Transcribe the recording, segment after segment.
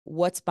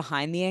what's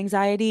behind the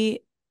anxiety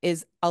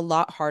is a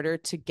lot harder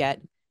to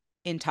get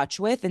in touch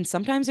with. And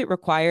sometimes it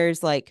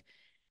requires like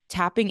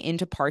tapping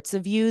into parts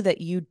of you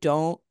that you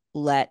don't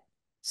let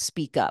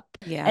speak up.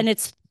 Yeah. And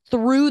it's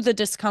through the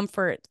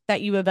discomfort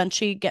that you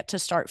eventually get to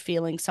start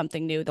feeling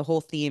something new. The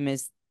whole theme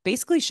is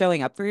basically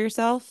showing up for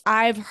yourself.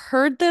 I've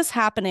heard this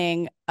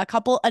happening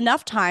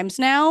enough times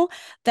now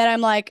that I'm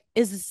like,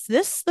 is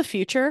this the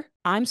future?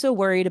 I'm so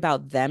worried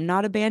about them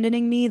not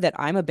abandoning me that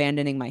I'm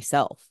abandoning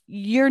myself.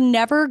 You're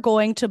never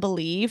going to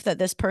believe that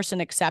this person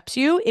accepts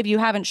you if you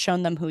haven't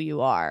shown them who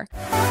you are.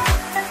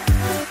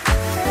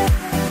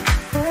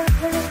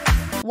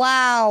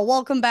 Wow,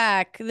 welcome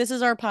back. This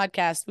is our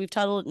podcast. We've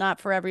titled it Not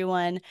For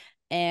Everyone,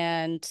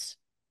 and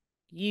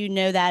you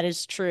know that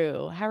is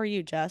true. How are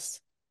you,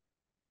 Jess?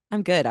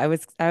 I'm good. I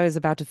was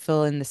about to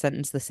fill in the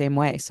sentence the same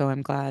way, so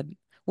I'm glad.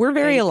 We're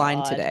very Thank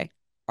aligned God. today.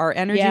 Our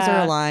energies are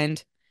Yeah.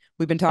 aligned.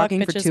 We've been Fuck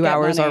talking for bitches two get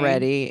hours money.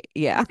 already.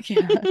 Yeah.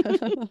 Yeah.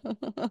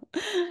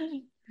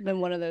 Been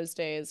one of those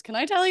days. Can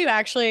I tell you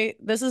actually,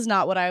 this was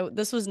not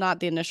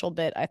the initial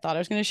bit I thought I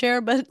was going to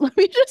share, but let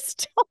me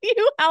just tell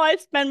you how I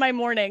spend my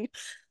morning.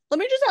 Let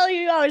me just tell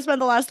you how I spent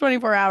the last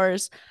 24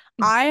 hours.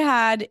 I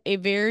had a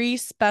very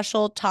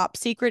special top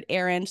secret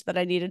errand that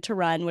I needed to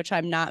run, which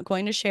I'm not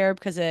going to share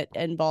because it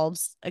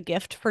involves a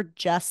gift for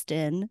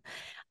Justin.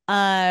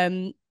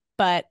 Um,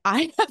 but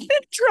I have been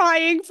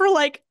trying for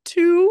like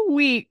 2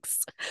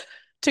 weeks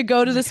to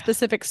go Oh to my the God.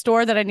 specific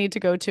store that I need to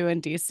go to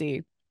in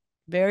DC.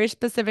 Very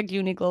specific,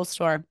 unique little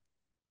store.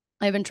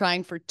 I've been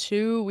trying for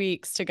 2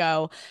 weeks to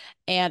go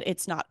and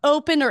it's not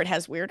open or it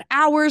has weird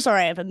hours or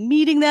I have a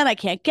meeting then I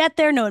can't get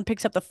there. No one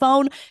picks up the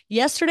phone.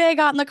 Yesterday I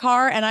got in the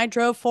car and I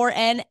drove for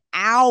an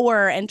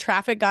hour and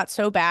traffic got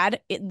so bad.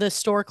 The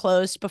store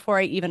closed before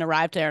I even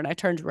arrived there and I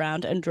turned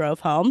around and drove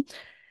home.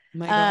 Oh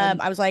my God.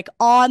 I was like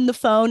on the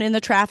phone in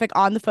the traffic,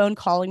 on the phone,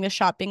 calling the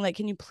shop, being like,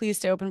 can you please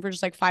stay open for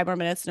just like 5 more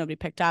minutes? Nobody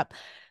picked up.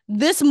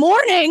 This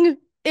morning,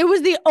 it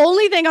was the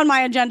only thing on my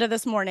agenda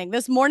this morning.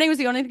 This morning was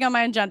the only thing on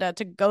my agenda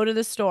to go to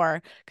the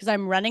store because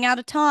I'm running out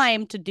of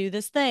time to do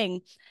this thing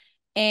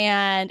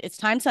and it's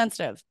time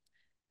sensitive.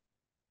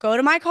 Go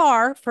to my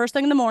car first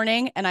thing in the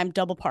morning and I'm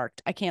double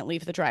parked. I can't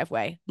leave the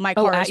driveway. My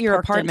Oh, car at is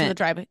your parked into the apartment.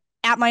 driveway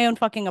at my own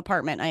fucking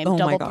apartment. I am Oh my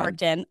double God.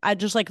 parked in. I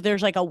just like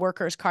there's like a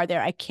worker's car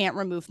there. I can't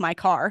remove my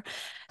car.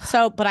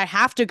 So, but I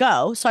have to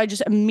go. So I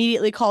just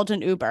immediately called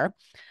an Uber,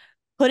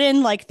 put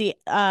in like the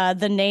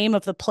name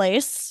of the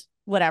place,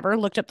 whatever,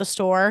 looked up the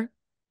store,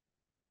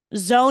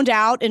 zoned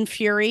out in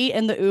fury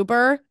in the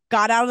Uber,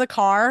 got out of the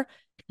car,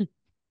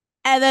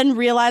 and then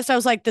realized I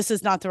was like, this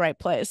is not the right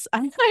place. I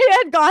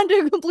had gone to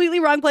a completely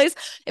wrong place.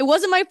 It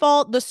wasn't my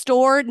fault. The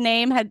store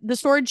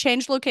had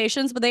changed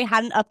locations, but they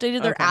hadn't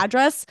updated their Okay.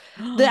 address.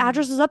 The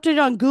address was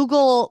updated on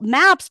Google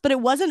Maps, but it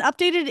wasn't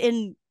updated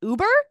in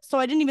Uber. So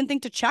I didn't even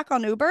think to check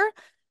on Uber.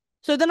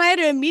 So then I had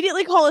to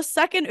immediately call a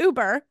second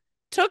Uber.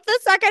 Took the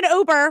second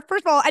Uber.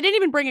 First of all, I didn't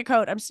even bring a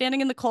coat. I'm standing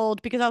in the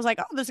cold because I was like,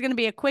 oh, this is going to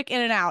be a quick in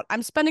and out.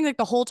 I'm spending like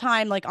the whole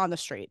time like on the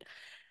street.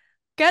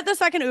 Get the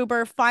second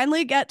Uber,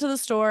 finally get to the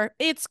store.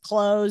 It's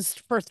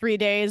closed for 3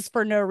 days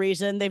for no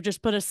reason. They've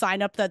just put a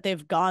sign up that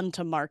they've gone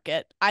to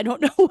market. I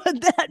don't know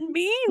what that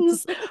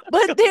means,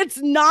 but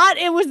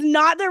it was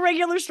not their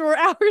regular store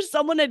hours.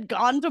 Someone had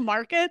gone to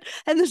market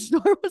and the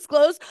store was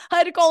closed. I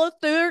had to call a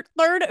third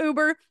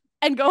Uber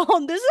and go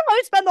home. This is how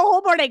I spend the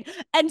whole morning,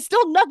 and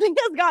still nothing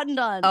has gotten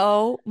done.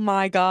 Oh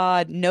my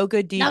God. No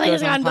good deed Nothing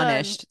has goes gotten done.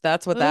 unpunished.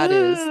 That's what that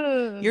is.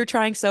 Ugh. You're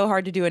trying so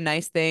hard to do a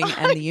nice thing,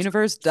 and I the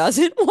universe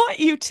doesn't want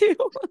you to.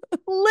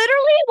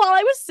 literally, while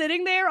I was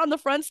sitting there on the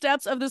front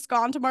steps of this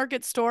gone to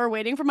market store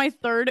waiting for my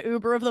third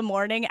Uber of the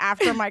morning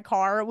after my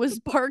car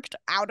was parked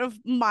out of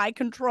my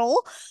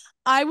control,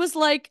 I was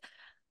like,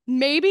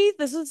 maybe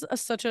this is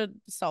such a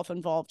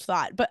self-involved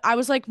thought, but I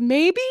was like,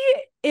 maybe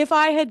if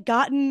I had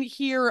gotten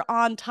here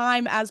on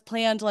time as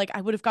planned, like I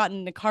would have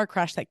gotten in a car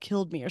crash that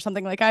killed me or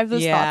something. Like I have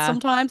this thought Yeah,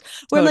 sometimes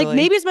where I'm like, totally.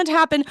 maybe it's meant to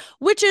happen,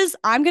 which is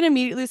I'm gonna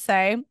immediately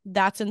say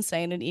that's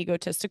insane and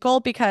egotistical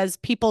because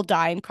people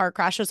die in car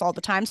crashes all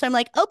the time. So I'm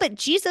like, oh, but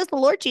Jesus, the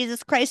Lord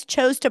Jesus Christ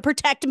chose to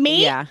protect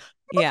me Yeah.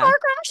 a Yeah. car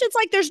crash. It's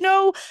like there's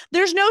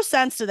no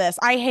sense to this.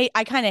 I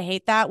kind of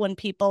hate that when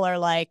people are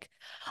like,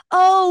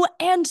 "Oh,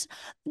 and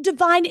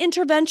divine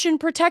intervention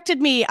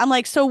protected me." I'm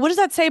like, "So what does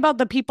that say about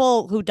the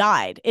people who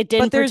died? It But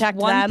didn't there's protect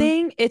one them."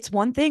 thing, it's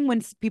one thing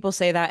when people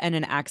say that and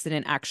an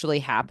accident actually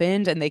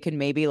happened and they can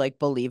maybe like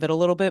believe it a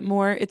little bit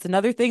more. It's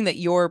another thing that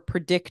you're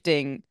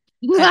predicting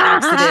an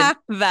accident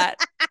that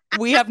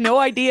we have no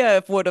idea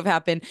if would have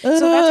happened. So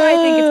that's why I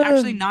think it's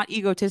actually not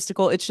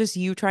egotistical. It's just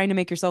you trying to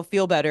make yourself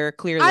feel better I was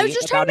clearly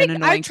just trying to about an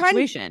make annoying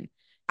situation.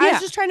 I was Yeah.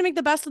 just trying to make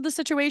the best of the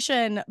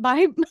situation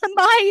by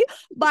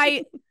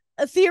by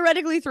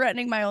theoretically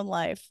threatening my own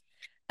life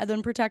and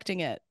then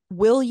protecting it.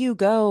 Will you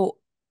go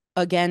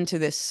again to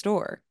this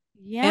store?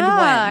 And Yeah,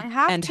 when I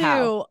have and how?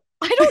 to.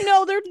 I don't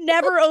know. They're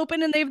never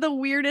open and they have the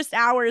weirdest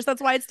hours.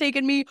 That's why it's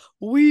taken me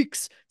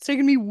weeks. It's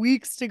taken me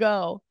weeks to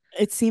go.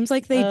 It seems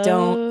like they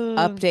don't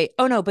Oh. update.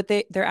 Oh no, but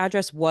their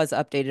address was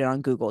updated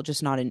on Google,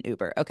 just not in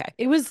Uber. Okay.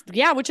 It was,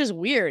 yeah, which is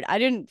weird. I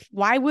didn't,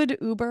 why would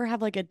Uber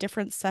have like a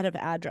different set of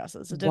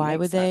addresses? It didn't Why make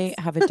would they sense.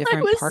 have a I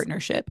different was,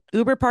 partnership?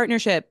 Uber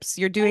partnerships,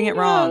 you're doing I it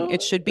wrong.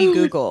 It should be know.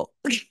 Google.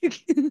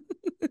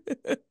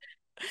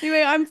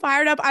 Anyway, I'm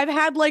fired up. I've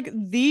had like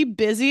the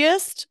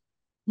busiest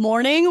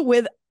morning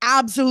with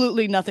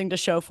absolutely nothing to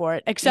show for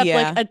it except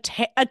like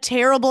Yeah. a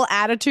terrible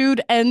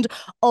attitude and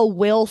a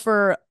will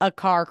for a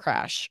car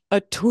crash.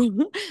 A tour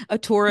a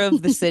tour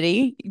of the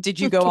city. Did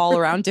you go all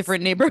around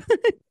different neighborhoods?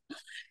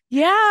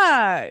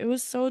 Yeah, it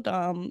was so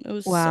dumb. It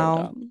was so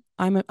Wow.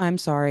 dumb. I'm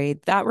sorry.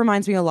 That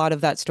reminds me a lot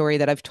of that story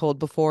that I've told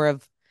before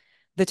of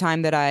the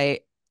time that I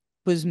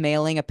was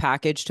mailing a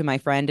package to my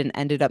friend and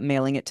ended up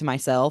mailing it to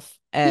myself.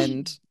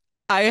 And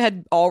I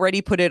had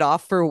already put it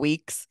off for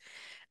weeks.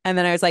 And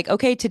then I was like,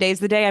 okay, today's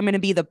the day I'm going to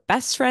be the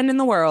best friend in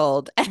the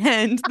world.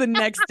 And the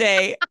next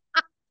day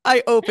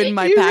I opened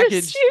my You package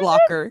received it.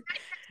 locker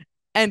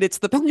and it's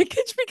the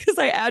package because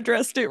I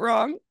addressed it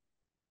wrong.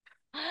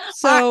 I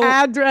So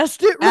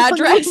addressed it wrong. I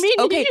addressed, mean,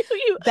 okay,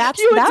 that's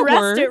you that addressed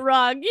word. it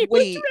wrong. You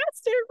Wait,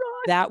 addressed it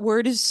wrong. that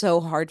word is so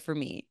hard for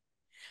me.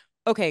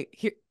 Okay,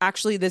 here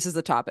actually this is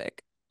the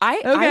topic.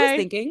 I was Okay.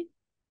 thinking I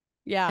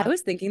Yeah.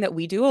 was thinking that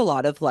we do a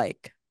lot of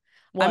like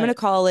I'm going to What?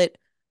 call it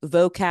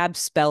vocab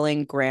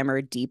spelling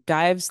grammar deep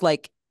dives,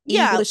 like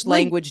Yeah, English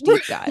language we're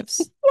deep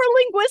dives.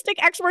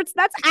 linguistic experts.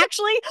 That's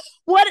actually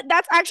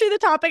the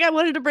topic I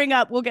wanted to bring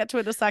up. We'll get to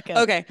it in a second.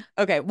 Okay.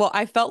 Okay. Well,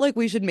 I felt like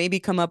we should maybe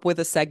come up with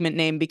a segment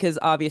name because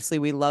obviously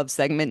we love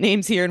segment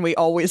names here and we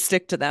always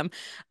stick to them.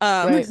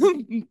 Right.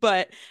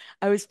 But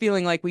I was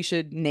feeling like we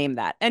should name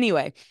that.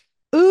 Anyway,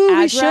 Ooh, we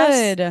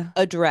address, should.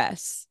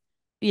 address.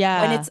 When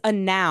Yeah. it's a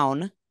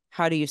noun,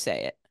 how do you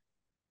say it?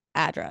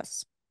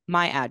 Address.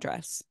 My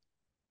address.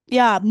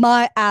 Yeah,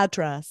 my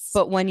address.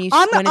 But when it's a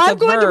I'm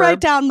going to write verb,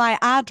 down my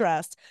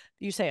address.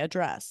 You say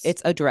address.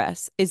 it's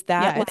address. Is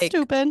that Yeah, it's like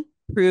stupid.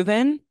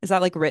 proven? Is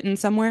that like written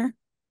somewhere?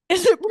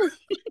 Is it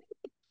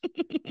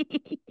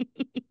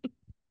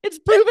It's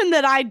proven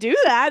that I do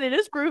that. It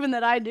is proven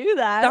that I do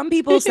that. Some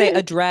people say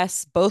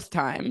address both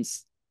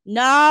times.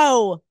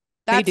 No,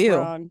 They that's do.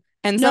 wrong.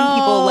 And some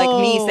people like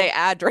me say No.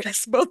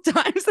 address both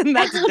times, and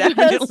that's Address.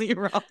 definitely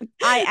wrong.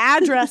 I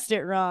addressed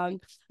it wrong.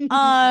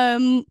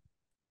 Um,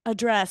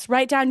 address.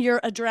 Write down your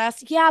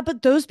address. Yeah,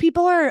 but those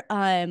people are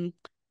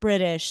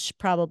British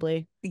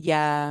probably.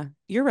 Yeah,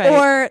 you're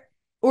right.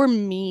 Or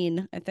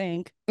mean, I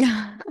think. We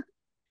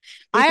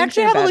I think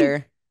actually they're have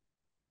better.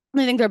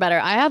 I think they're better.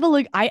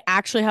 I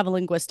actually have a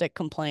linguistic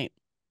complaint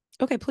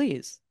Okay,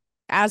 please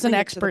as an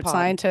bring it to the expert pod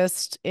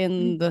scientist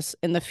in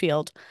the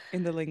field.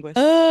 in the linguist.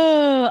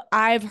 Oh,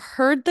 I've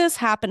heard this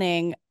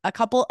happening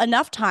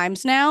enough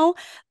times now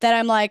that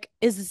I'm like,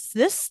 is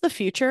this the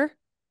future?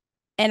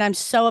 And I'm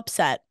so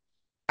upset.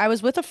 I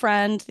was with a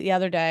friend the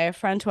other day, a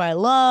friend who I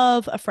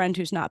love, a friend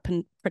who's not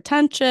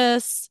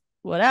pretentious,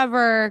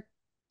 whatever.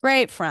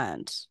 Great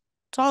friend.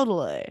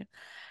 Totally.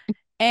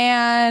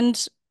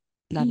 And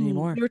Not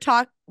anymore. we were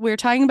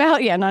talking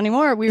about, yeah, not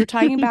anymore. We were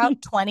talking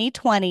about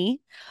 2020.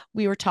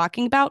 We were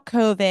talking about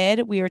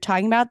COVID. We were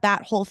talking about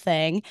that whole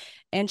thing.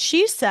 And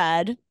she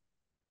said,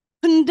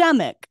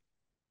 pandemic,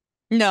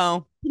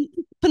 No,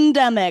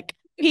 pandemic.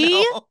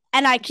 no.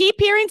 And I keep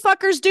hearing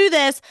fuckers do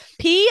this.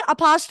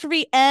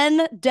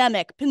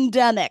 P''N-demic,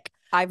 pandemic.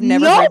 I've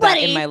never heard that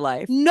in Nobody, my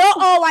life. no,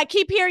 oh, I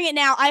keep hearing it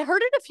now. I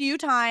heard it a few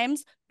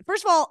times.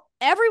 First of all,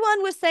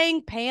 everyone was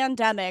saying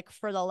pandemic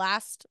for the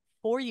last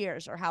 4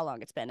 years or how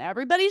long it's been.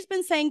 Everybody's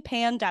been saying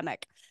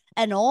pandemic.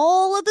 And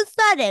all of a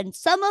sudden,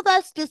 some of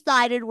us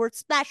decided we're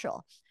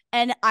special.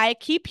 And I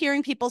keep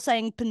hearing people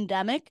saying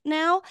pandemic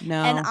now. And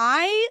No.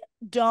 I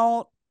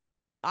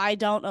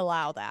don't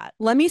allow that.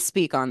 Let me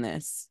speak on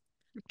this.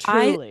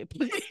 Truly.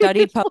 I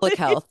studied public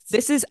health. Please.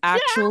 This is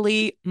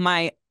actually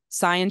my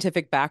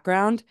scientific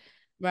background,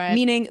 Right.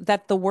 meaning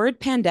that the word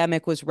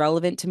pandemic was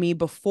relevant to me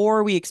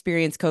before we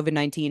experienced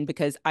COVID-19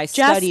 because I Jess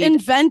studied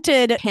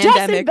invented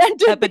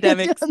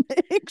epidemics.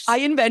 pandemics. I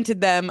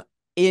invented them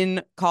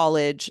in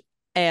college,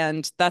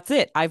 and that's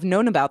it. I've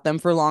known about them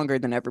for longer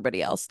than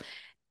everybody else.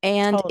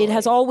 And it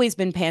has Totally. always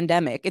been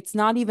pandemic. It's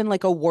not even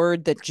like a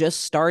word that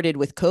just started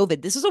with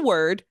COVID. This is a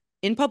word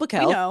in public We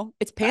health. know.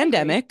 It's I agree.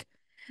 pandemic.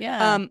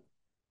 Yeah.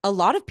 A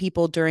lot of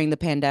people during the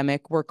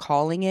pandemic were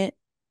calling it,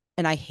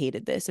 and I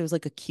hated this. It was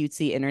like a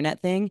cutesy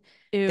internet thing.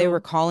 They were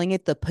Ew. calling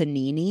it the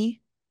panini.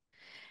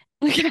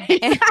 Okay.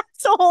 And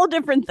That's a whole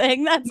different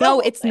thing. That's a no, whole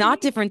it's thing. not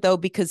different though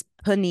because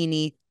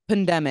panini,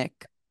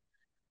 pandemic.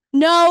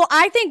 No,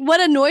 I think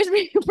what annoys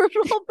me for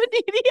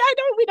panini,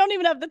 we don't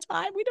even have the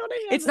time. We don't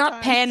even have It's the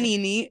not time.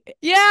 panini.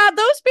 Yeah,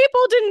 those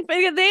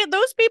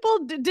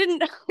people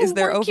didn't Is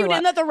there weren't cute in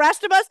overlap? that the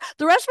rest of us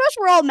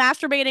were all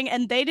masturbating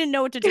and they didn't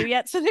know what to do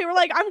yet. So they were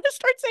like, I'm gonna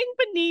start saying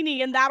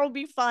panini and that'll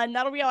be fun.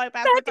 That'll be how I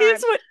pass the That time.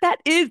 is what that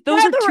is.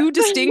 Those Yeah, are two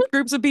distinct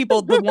groups of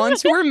people, the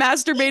ones who are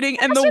masturbating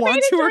and the ones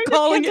masturbating who are during the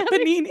calling it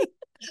pandemic. panini.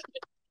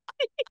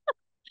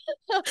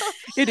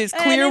 It is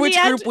And clear in which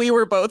the end, group we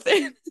were both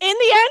in.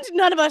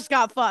 none of us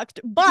got fucked.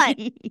 But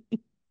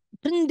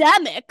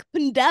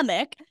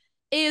pandemic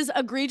is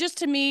egregious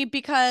to me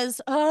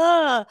because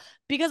I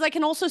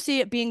can also see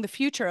it being the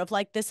future of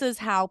like this is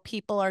how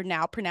people are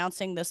now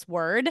pronouncing this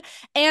word.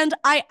 And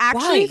I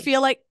actually Why?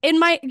 feel like in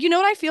my you know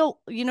what I feel?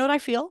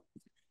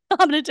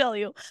 I'm gonna tell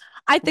you.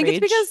 I think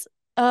it's Rage? because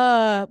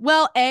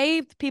well,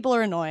 A, people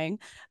are annoying,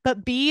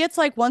 but B, it's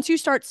like once you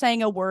start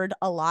saying a word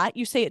a lot,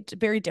 you say it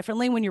very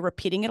differently when you're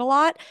repeating it a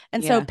lot.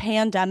 And so Yeah.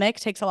 pandemic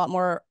takes a lot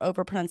more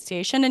over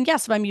pronunciation. And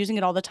yes, if I'm using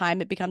it all the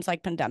time, it becomes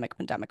like pandemic.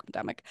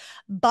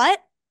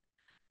 But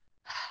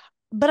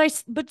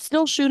but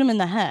still shoot him in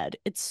the head.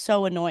 It's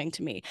so annoying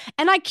to me.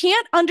 And I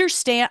can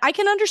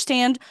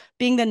understand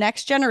being the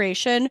next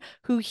generation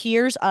who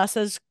hears us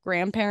as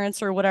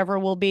grandparents or whatever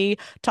will be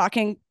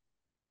talking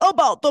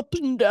about the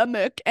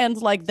pandemic and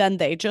like then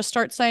they just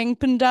start saying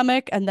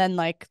pandemic and then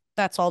like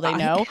that's all they I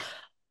know.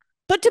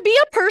 But to be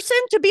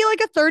like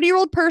a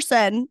 30-year-old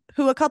person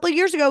who a couple of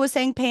years ago was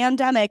saying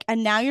pandemic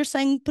and now you're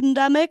saying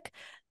pandemic,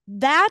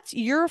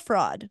 you're a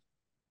fraud.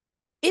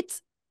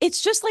 it's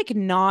it's just like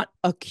not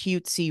a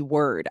cutesy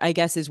word, I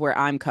guess is where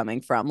I'm coming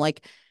from.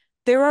 Like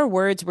there are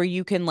words where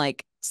you can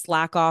like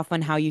slack off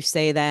on how you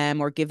say them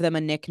or give them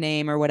a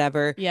nickname or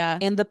whatever. Yeah.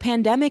 And the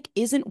pandemic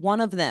isn't one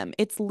of them.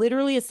 It's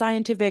literally a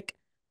scientific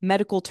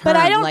medical But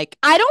term. Like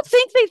I don't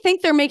think they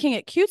think they're making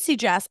it cutesy,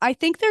 Jess. I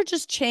think they're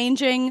just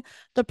changing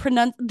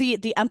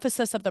the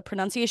emphasis of the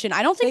pronunciation.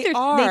 I don't think they they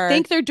are.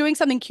 think they're doing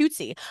something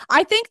cutesy.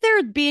 I think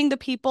they're being the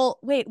people.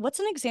 Wait, what's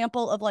an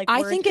example of like I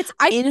words? think it's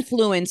I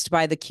influenced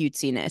by the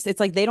cutesiness. It's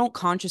like they don't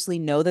consciously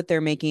know that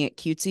they're making it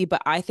cutesy,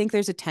 but I think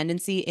there's a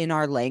tendency in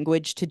our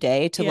language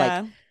today to like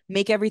Yeah.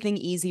 make everything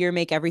easier,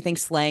 make everything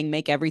slang,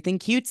 make everything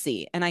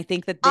cutesy. And I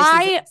think that this is an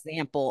I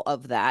example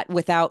of that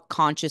without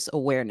conscious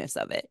awareness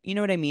of it. You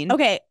know what I mean?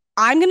 okay,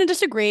 I'm going to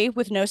disagree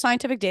with no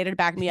scientific data to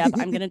back me up.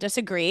 I'm going to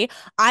disagree.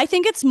 I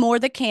think it's more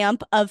the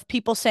camp of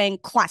people saying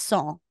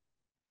croissant.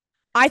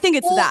 I think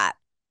it's Well, that.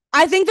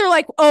 I think they're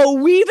like, oh,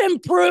 we've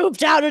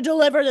improved how to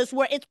deliver this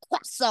word. It's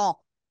croissant.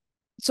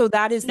 so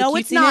that is the No,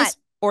 it's not. cutesiness,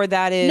 or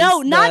that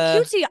No, is not the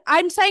cutesy.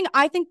 I'm saying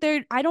I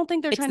don't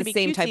think they're it's trying the to be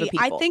same type of cutesy.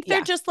 I people. think they're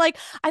Yeah. just like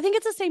I think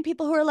it's the same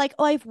people who are like,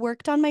 "Oh, I've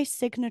worked on my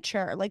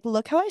signature. Like,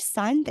 look how I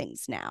sign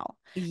things now."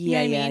 You know Yeah,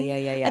 what I yeah, mean? yeah,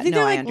 yeah, I yeah. think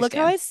No, they're I like, "Look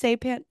how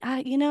understand. I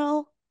say you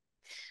know?"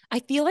 I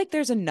feel like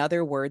there's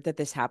another word that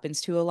this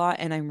happens to a lot,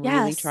 and I'm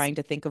really Yes. trying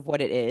to think of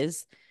what it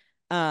is.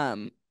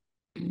 Um,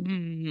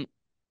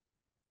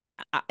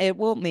 it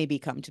will maybe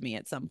come to me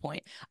at some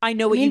point. I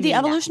know I what you mean, the mean now.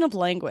 evolution of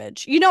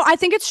language. You know, I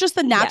think it's just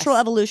the natural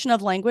Yes. evolution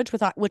of language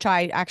with which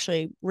I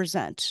actually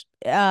resent.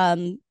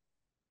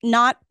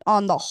 Not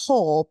on the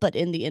whole, but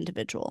in the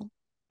individual.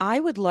 I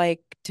would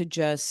like to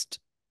just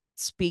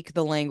speak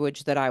the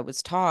language that I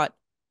was taught,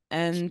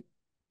 and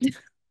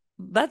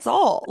that's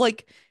all.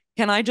 Like,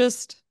 can I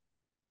just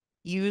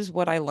use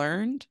what I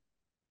learned,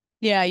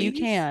 Yeah, you please?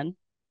 can.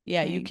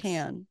 Yeah, you Thanks.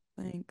 can.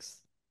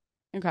 Thanks.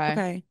 Okay.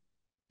 Okay.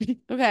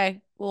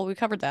 Okay. Well, we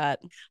covered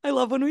that. I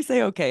love when we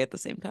say okay at the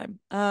same time.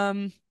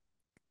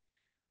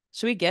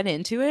 Should we get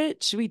into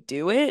it? Should we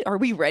do it? Are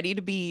we ready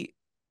to be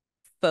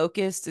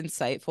focused,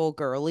 insightful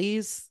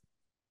girlies?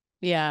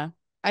 Yeah.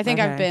 I think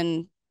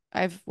Okay.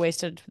 I've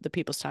wasted the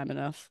people's time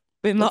enough.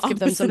 Been the Let's give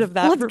them opposite some of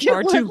that for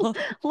far too long.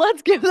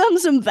 let's give them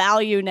some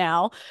value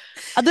now.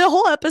 The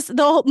whole episode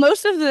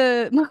most of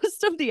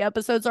the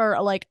episodes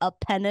are like a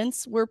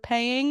penance we're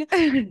paying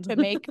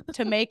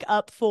to make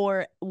up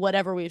for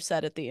whatever we've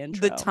said at the The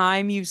intro.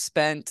 time you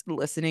spent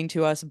listening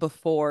to us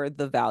before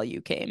the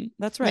value came.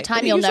 That's The right. But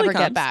time it you'll usually never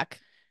get comes. back.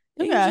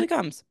 It Okay. usually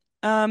comes.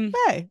 Um,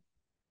 Hey.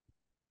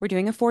 we're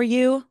doing a for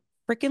you.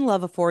 Freaking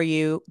love a for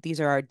you. These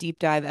are our deep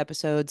dive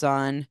episodes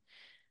on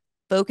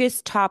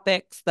focused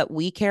topics that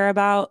we care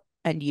about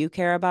and you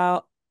care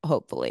about,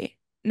 hopefully.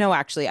 No,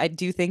 actually, I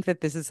do think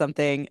that this is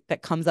something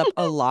that comes up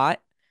a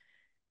lot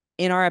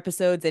in our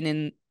episodes and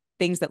in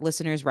things that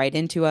listeners write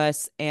into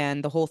us.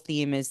 And the whole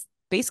theme is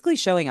basically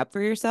showing up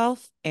for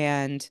yourself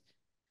and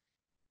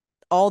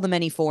all the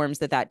many forms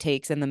that that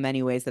takes and the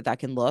many ways that that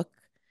can look.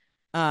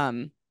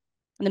 Um,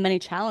 And the many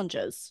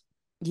challenges.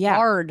 yeah,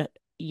 Hard,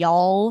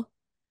 y'all.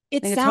 I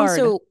it think it's sounds hard.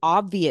 so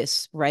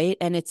obvious, right?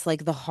 And it's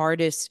like the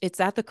hardest, it's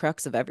at the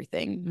crux of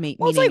everything,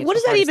 Well, it's meaning like, it's what the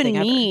does that hardest thing even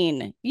ever.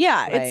 mean?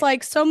 Yeah, it's Right.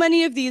 like so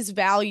many of these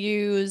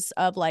values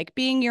of like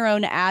being your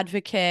own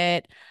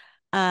advocate,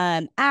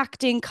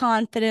 acting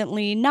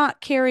confidently,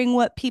 not caring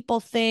what people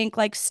think,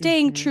 like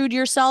staying Hmm. true to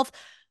yourself.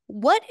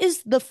 What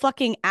is the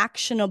fucking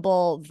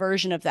actionable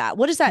version of that?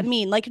 What does that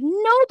mean? Like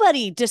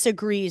nobody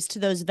disagrees to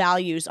those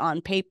values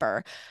on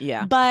paper,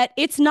 Yeah. but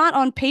it's not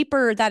on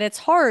paper that it's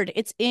hard.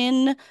 It's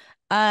in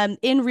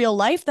real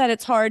life that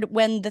it's hard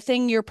when the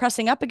thing you're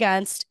pressing up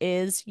against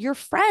is your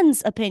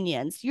friends'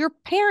 opinions, your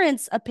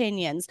parents'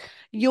 opinions,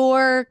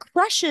 your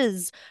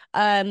crushes'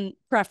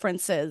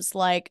 preferences.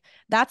 Like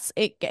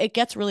it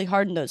gets really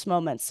hard in those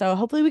moments. So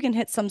hopefully we can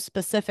hit some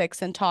specifics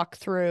and talk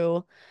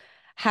through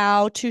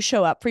how to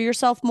show up for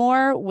yourself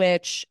more,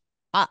 which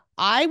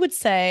I would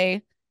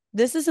say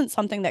this isn't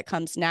something that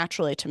comes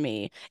naturally to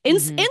me. Hmm.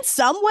 In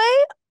some way,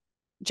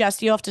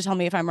 Jess, you have to tell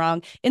me if I'm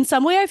wrong. In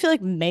some way, I feel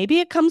like maybe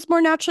it comes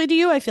more naturally to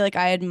you. I feel like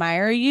I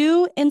admire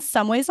you in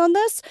some ways on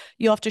this.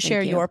 You'll have to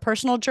share Thank you. your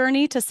personal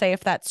journey to say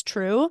if that's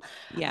true.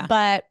 Yeah.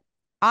 But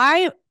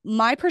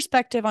my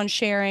perspective on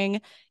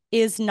sharing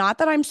is not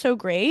that I'm so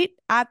great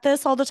at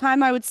this all the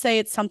time. I would say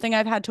it's something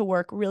I've had to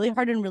work really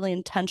hard and really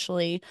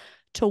intentionally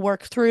to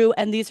work through.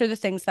 And these are the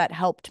things that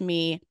helped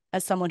me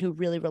as someone who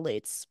really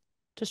relates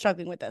to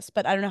struggling with this.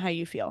 But I don't know how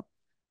you feel.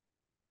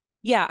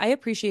 Yeah, I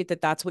appreciate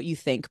that that's what you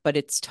think, but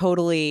it's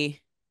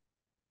totally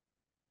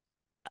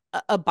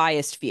a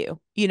biased view.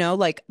 You know,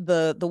 like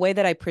the way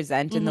that I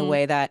present and the Mm-hmm.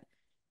 way that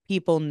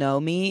people know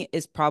me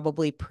is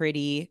probably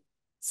pretty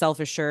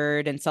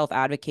self-assured and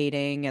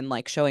self-advocating and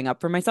like showing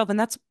up for myself. And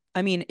that's,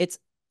 I mean, it's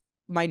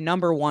my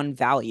number one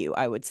value,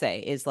 I would say,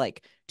 is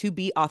like to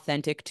be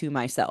authentic to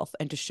myself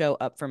and to show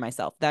up for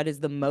myself. That is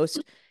the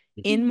most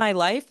in my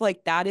life.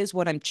 Like that is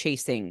what I'm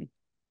chasing.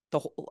 The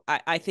whole,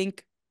 I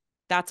think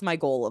that's my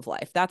goal of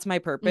life. That's my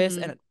purpose,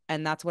 Mm-hmm.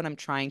 and that's what I'm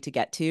trying to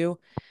get to.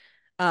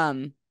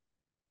 Um,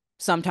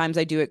 Sometimes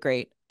I do it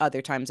great,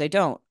 other times I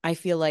don't. I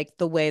feel like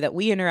the way that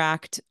we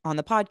interact on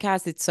the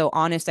podcast, it's so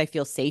honest. I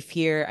feel safe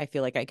here. I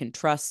feel like I can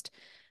trust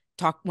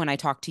talk when I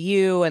talk to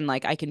you and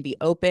like I can be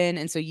open.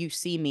 And so you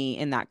see me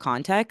in that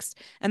context.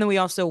 And then we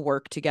also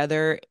work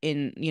together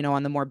in, you know,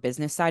 on the more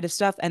business side of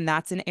stuff. And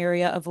that's an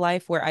area of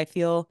life where I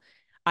feel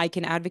I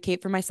can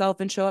advocate for myself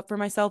and show up for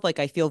myself. Like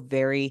I feel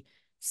very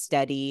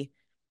steady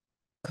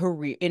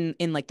career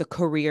in like the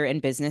career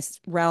and business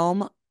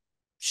realm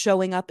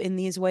showing up in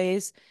these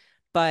ways.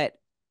 But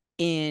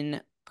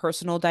in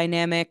personal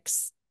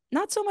dynamics,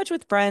 not so much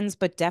with friends,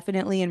 but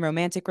definitely in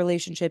romantic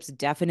relationships,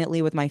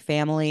 definitely with my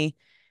family,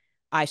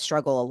 I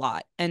struggle a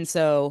lot. And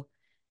so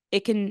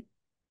it can,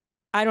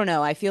 I don't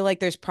know, I feel like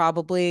there's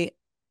probably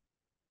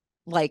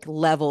like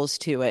levels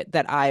to it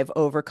that I've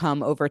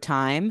overcome over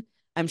time.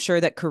 I'm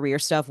sure that career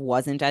stuff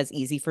wasn't as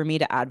easy for me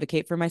to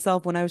advocate for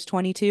myself when I was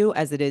 22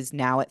 as it is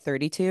now at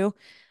 32.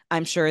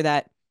 I'm sure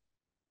that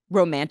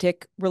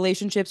romantic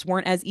relationships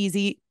weren't as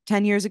easy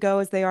 10 years ago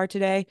as they are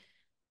today.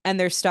 And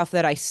there's stuff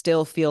that I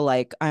still feel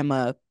like I'm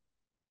a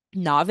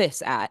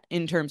novice at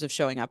in terms of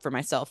showing up for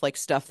myself, like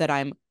stuff that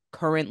I'm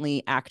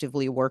currently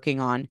actively working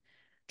on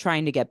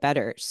trying to get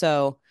better.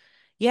 So,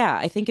 yeah,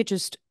 I think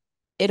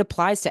it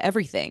applies to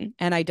everything,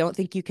 and I don't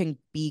think you can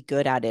be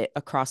good at it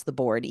across the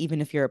board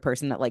even if you're a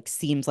person that like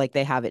seems like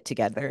they have it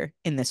together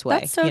in this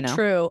That's way, so you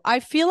know? true. I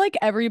feel like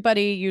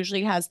everybody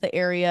usually has the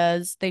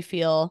areas they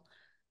feel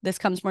this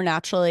comes more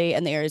naturally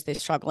and the areas they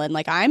struggle in.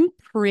 Like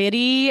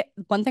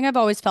one thing I've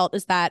always felt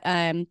is that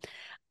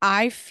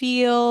I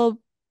feel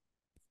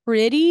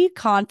pretty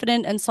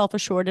confident and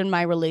self-assured in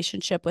my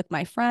relationship with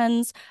my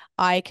friends.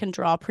 I can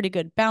draw pretty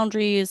good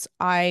boundaries.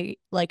 I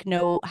like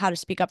know how to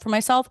speak up for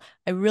myself.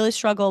 I really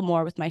struggle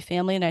more with my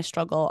family and I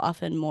struggle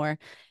often more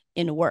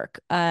in work.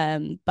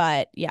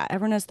 But yeah,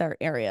 everyone has their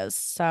areas.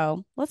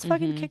 So let's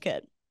fucking Hmm. kick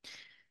it.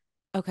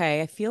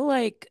 Okay, I feel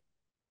like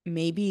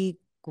maybe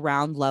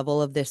ground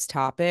level of this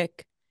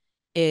topic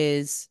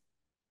is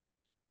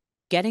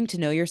getting to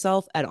know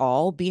yourself at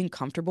all, being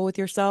comfortable with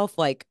yourself,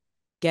 like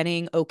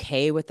getting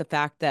okay with the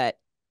fact that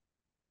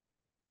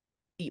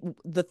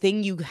the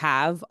thing you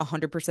have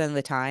 100% of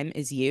the time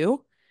is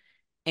you.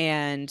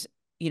 And,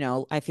 you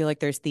know, I feel like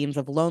there's themes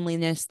of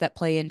loneliness that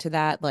play into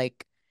that,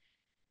 like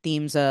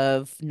themes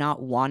of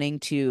not wanting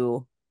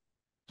to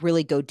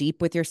really go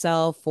deep with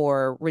yourself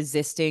or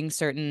resisting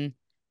certain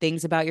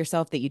things about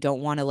yourself that you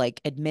don't want to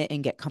like admit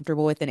and get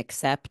comfortable with and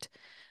accept.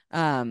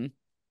 Um,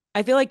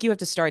 I feel like you have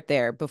to start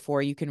there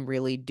before you can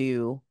really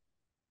do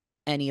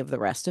any of the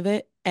rest of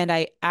it. And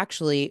I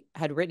actually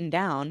had written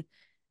down,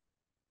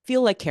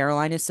 feel like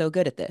Caroline is so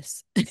good at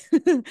this.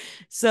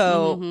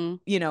 So, Mm-hmm.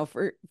 you know,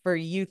 for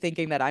you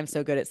thinking that I'm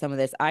so good at some of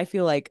this, I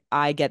feel like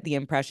I get the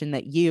impression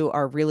that you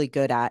are really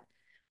good at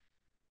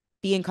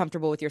being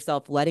comfortable with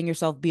yourself, letting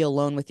yourself be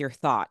alone with your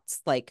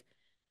thoughts, like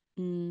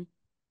Mm.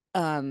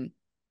 um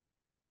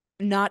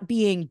not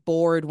being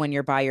bored when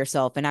you're by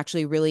yourself and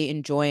actually really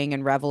enjoying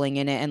and reveling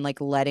in it and like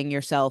letting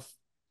yourself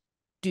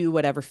do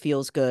whatever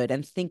feels good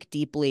and think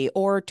deeply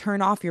or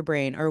turn off your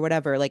brain or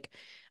whatever. Like,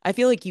 I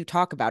feel like you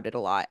talk about it a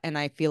lot. And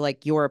I feel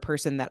like you're a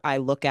person that I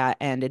look at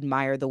and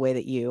admire the way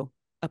that you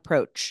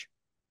approach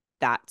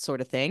that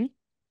sort of thing.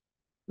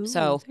 Ooh,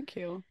 So thank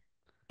you.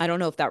 I don't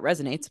know if that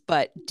resonates,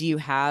 but do you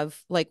have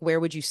like, where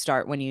would you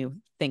start when you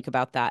think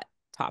about that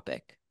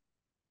topic?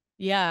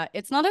 Yeah,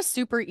 it's not a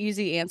super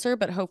easy answer,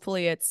 but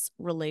hopefully it's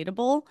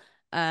relatable.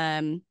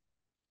 Um,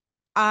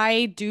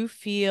 I do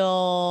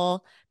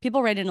feel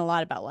people write in a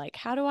lot about like,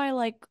 how do I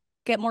like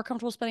get more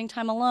comfortable spending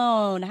time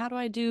alone? How do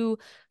I do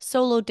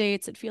solo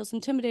dates? It feels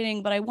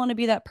intimidating, but I want to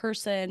be that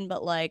person.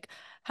 But like,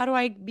 how do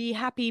I be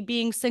happy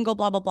being single?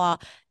 Blah, blah, blah.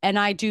 And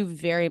I do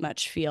very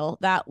much feel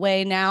that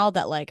way now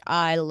that like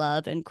I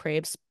love and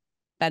crave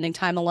spending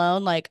time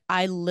alone. Like,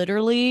 I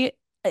literally,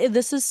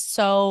 this is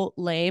so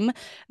lame,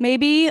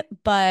 maybe,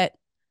 but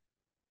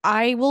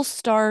I will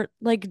start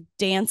like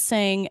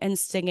dancing and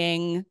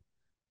singing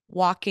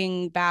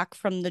walking back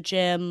from the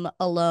gym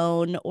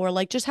alone or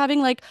like just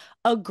having like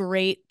a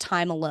great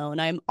time alone.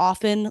 I'm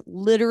often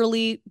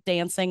literally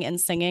dancing and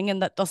singing,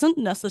 and that doesn't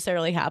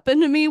necessarily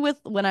happen to me with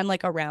when I'm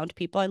like around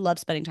people. I love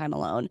spending time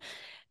alone.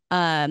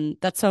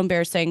 That's so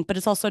embarrassing, but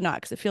it's also not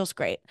because it feels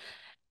great.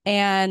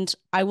 And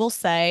I will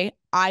say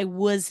I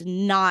was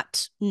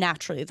not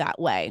naturally that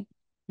way.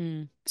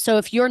 Mm. So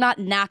if you're not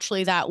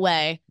naturally that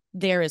way,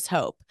 there is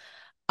hope.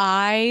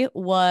 I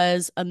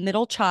was a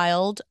middle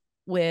child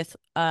with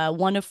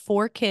one of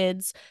four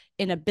kids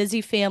in a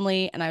busy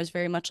family, and I was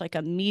very much like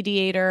a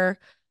mediator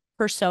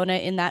persona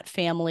in that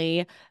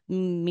family,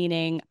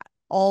 meaning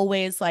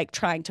always like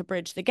trying to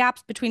bridge the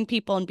gaps between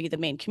people and be the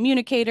main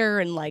communicator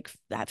and like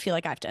I feel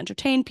like I have to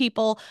entertain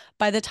people.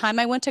 By the time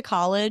I went to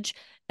college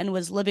and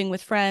was living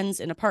with friends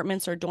in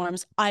apartments or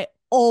dorms, I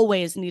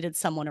always needed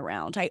someone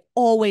around. I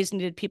always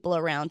needed people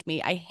around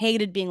me. I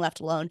hated being left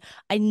alone.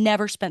 I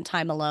never spent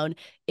time alone.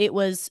 It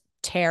was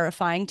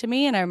terrifying to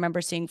me. And I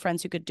remember seeing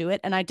friends who could do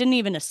it, and I didn't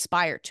even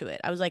aspire to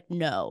it. I was like,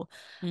 no.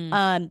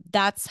 Mm.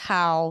 That's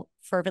how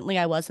fervently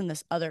I was in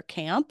this other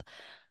camp.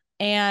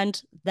 And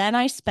then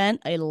I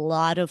spent a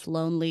lot of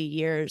lonely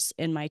years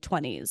in my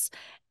 20s.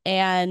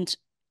 And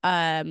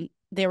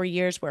there were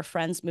years where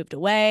friends moved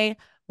away,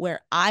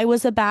 where I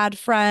was a bad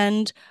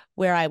friend,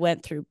 where I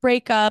went through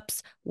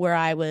breakups, where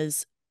I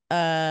was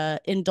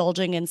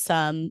indulging in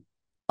some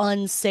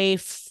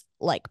unsafe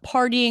like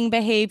partying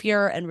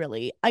behavior and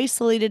really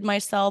isolated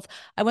myself.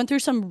 I went through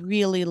some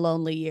really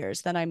lonely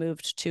years. Then I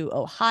moved to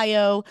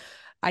Ohio.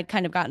 I'd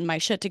kind of gotten my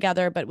shit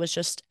together, but was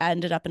just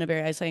ended up in a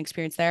very isolating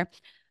experience there.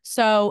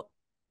 So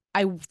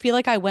I feel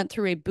like I went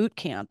through a boot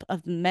camp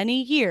of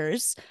many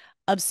years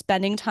of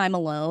spending time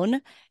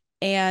alone.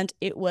 And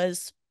it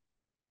was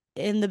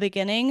in the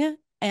beginning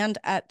and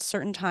at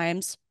certain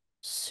times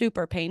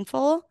super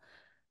painful,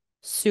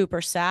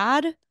 super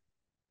sad,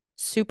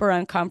 super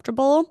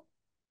uncomfortable.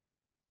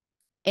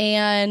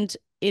 And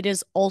it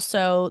is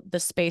also the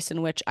space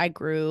in which I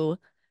grew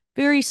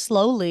very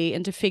slowly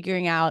into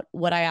figuring out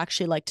what I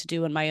actually like to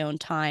do in my own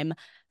time,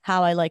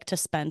 how I like to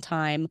spend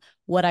time,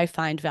 what I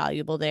find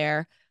valuable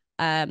there.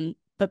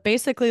 But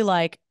basically,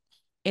 like,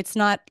 it's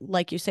not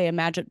like you say a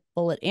magic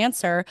bullet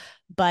answer,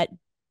 but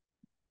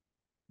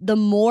the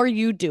more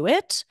you do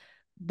it,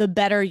 the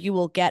better you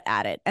will get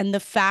at it. And the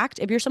fact,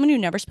 if you're someone who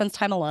never spends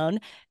time alone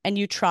and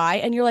you try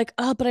and you're like,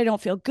 oh, but I don't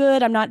feel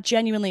good. I'm not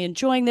genuinely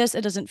enjoying this.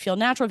 It doesn't feel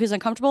natural. It feels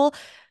uncomfortable.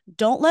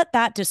 Don't let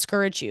that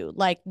discourage you.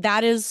 Like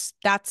that's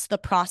the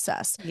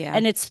process. Yeah.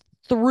 And it's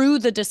through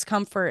the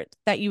discomfort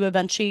that you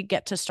eventually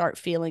get to start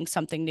feeling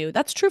something new.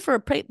 That's true for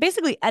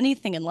basically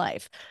anything in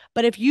life.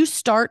 But if you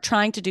start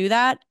trying to do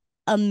that,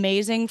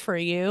 amazing for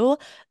you.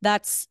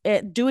 That's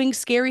it. Doing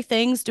scary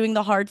things, doing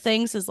the hard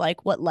things is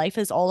like what life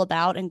is all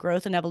about and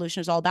growth and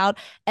evolution is all about.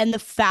 And the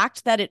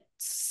fact that it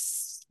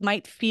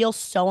might feel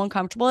so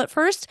uncomfortable at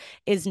first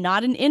is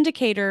not an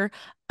indicator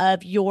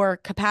of your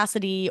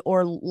capacity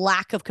or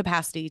lack of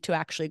capacity to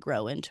actually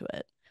grow into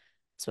it.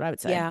 That's what I would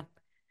say. Yeah.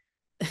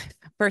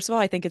 First of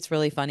all, I think it's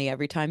really funny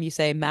every time you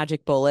say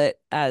magic bullet,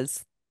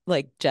 as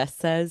like Jess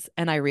says.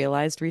 And I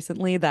realized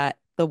recently that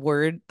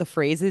the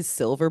phrase is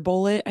silver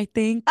bullet, I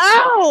think,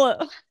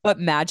 Oh, but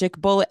magic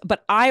bullet.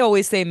 But I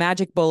always say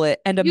magic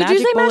bullet, and a you do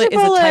say magic bullet magic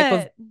is a type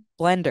of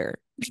bullet. blender.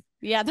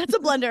 Yeah, that's a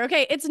blender.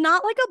 Okay, it's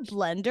not like a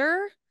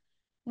blender.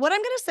 What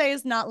I'm gonna say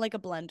is not like a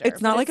blender,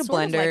 It's but not like it's a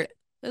sort of blender,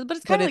 like, but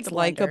it's but kind of like it's a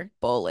like a blender.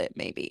 bullet,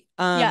 maybe.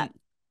 Yeah.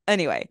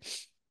 Anyway,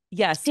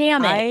 yes,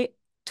 Damn it. I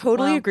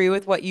totally Well, agree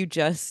with what you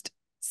just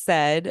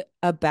said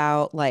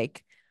about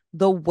like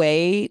the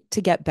way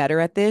to get better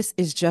at this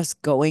is just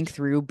going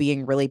through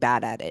being really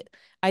bad at it.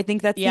 I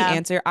think that's the yeah.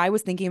 answer. I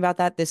was thinking about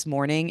that this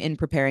morning in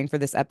preparing for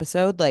this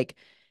episode. Like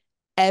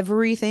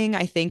everything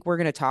I think we're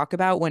going to talk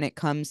about when it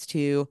comes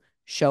to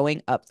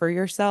showing up for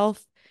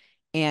yourself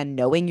and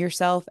knowing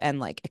yourself and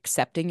like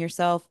accepting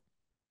yourself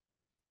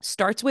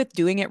starts with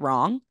doing it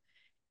wrong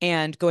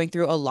and going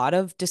through a lot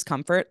of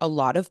discomfort, a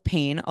lot of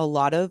pain, a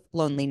lot of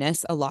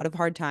loneliness, a lot of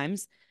hard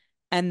times.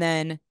 And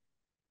then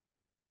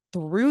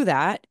through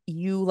that,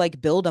 you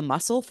like build a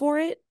muscle for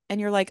it.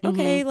 And you're like, Mm-hmm.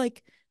 okay,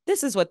 like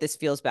this is what this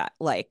feels bad.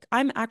 Like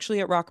I'm actually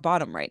at rock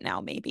bottom right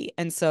now, maybe.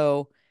 And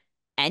so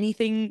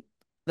anything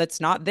that's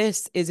not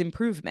this is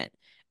improvement.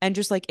 And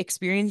just like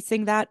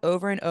experiencing that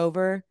over and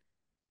over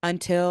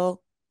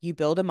until you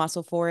build a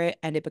muscle for it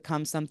and it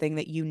becomes something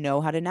that you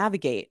know how to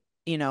navigate,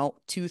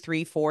 two,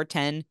 three, four,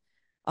 10,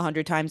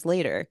 100 times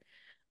later.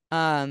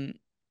 Um,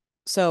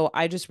 so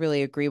I just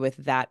really agree with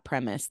that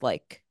premise.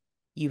 Like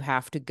you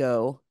have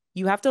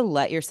to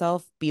let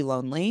yourself be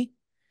lonely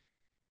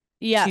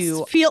Yes.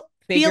 to Feel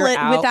figure it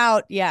out,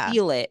 without, yeah.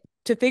 feel it,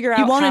 to figure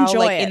You out won't how, enjoy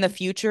like, in it. the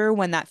future,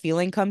 when that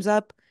feeling comes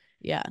up,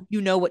 Yeah.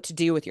 you know what to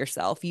do with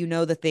yourself. You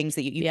know the things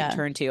that you can Yeah.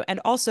 turn to. And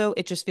also,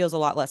 it just feels a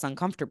lot less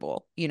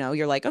uncomfortable.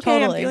 You're like, okay,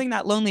 I'm Totally. feeling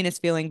that loneliness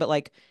feeling, but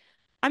like,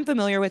 I'm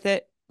familiar with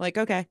it. Like,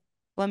 okay,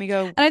 let me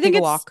go And I take think a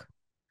it's walk.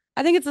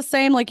 I think it's the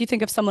same. Like you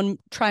think of someone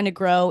trying to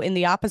grow in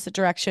the opposite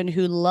direction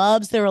who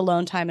loves their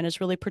alone time and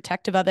is really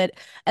protective of it.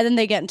 And then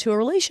they get into a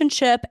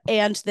relationship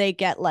and they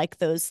get like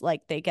those,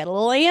 like they get a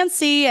little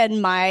antsy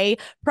and my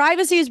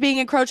privacy is being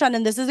encroached on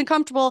and this isn't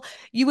comfortable.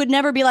 You would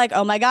never be like,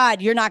 oh my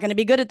God, you're not going to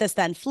be good at this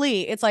then.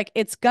 Flee. It's like,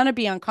 it's going to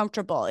be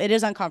uncomfortable. It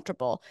is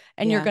uncomfortable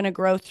and you're Yeah. going to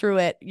grow through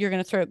it. You're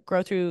going to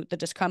grow through the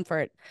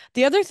discomfort.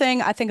 The other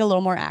thing I think a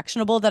little more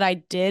actionable that I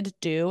did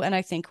do and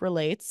I think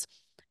relates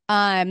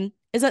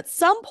is at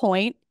some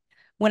point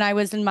when I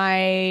was in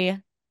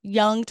my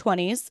young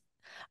 20s.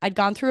 I'd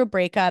gone through a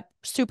breakup,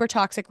 super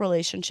toxic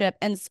relationship.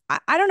 And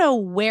I don't know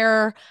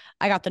where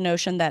I got the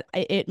notion that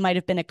it might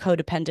have been a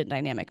codependent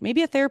dynamic.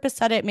 Maybe a therapist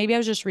said it. Maybe I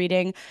was just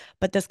reading.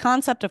 But this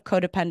concept of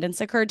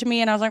codependence occurred to me.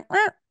 And I was like,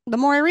 the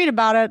more I read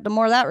about it, the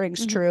more that rings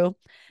Hmm. true.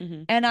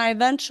 Hmm. And I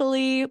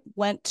eventually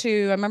I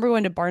remember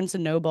going to Barnes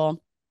and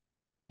Noble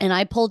and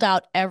I pulled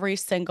out every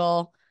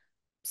single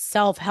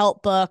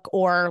self-help book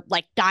or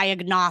like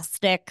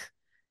diagnostic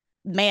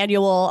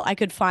manual I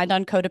could find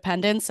on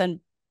codependence and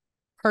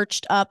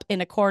perched up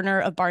in a corner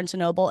of Barnes and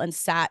Noble and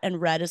sat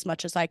and read as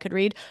much as I could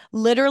read.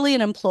 Literally,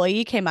 an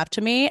employee came up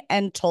to me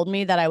and told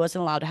me that I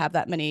wasn't allowed to have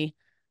that many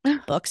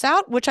books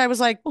out, which I was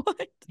like,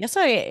 What? yes,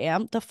 I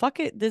am. The fuck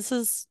it, this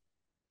is,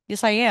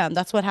 yes, I am.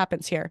 That's what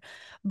happens here.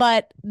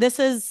 But this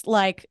is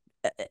like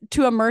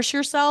to immerse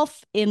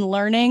yourself in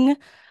learning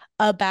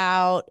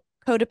about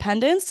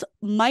codependence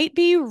might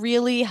be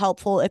really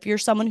helpful if you're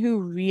someone who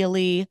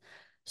really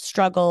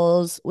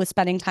struggles with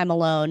spending time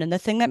alone. And the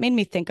thing that made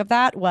me think of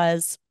that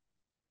was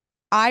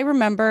I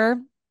remember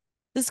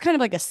this is kind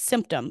of like a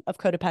symptom of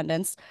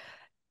codependence.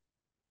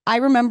 I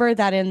remember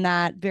that in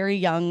that very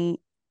young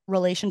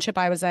relationship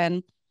I was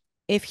in,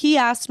 if he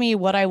asked me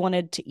what I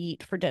wanted to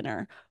eat for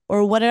dinner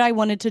or what I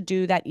wanted to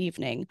do that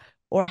evening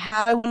or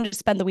how I wanted to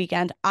spend the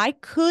weekend, I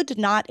could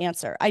not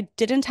answer. I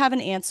didn't have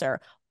an answer.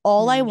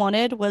 All I Mm.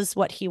 wanted was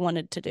what he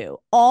wanted to do.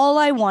 All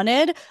I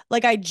wanted,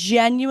 like I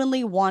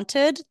genuinely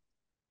wanted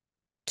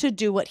to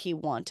do what he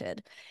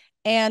wanted.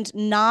 And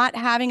not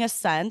having a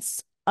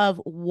sense of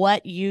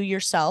what you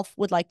yourself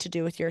would like to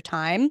do with your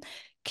time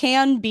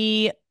can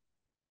be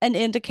an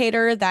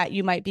indicator that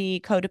you might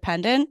be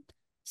codependent.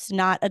 It's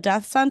not a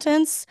death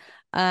sentence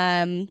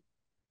um,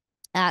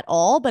 at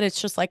all, but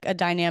it's just like a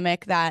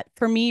dynamic that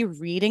for me,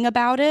 reading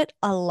about it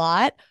a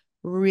lot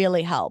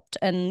really helped.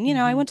 And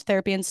I Hmm. went to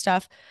therapy and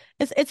stuff.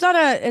 It's not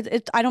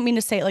I don't mean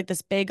to say it like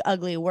this big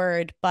ugly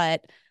word,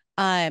 but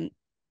um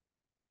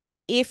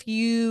if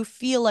you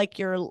feel like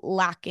you're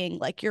lacking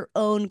like your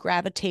own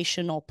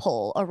gravitational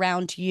pull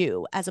around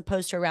you as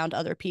opposed to around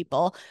other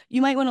people,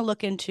 you might want to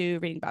look into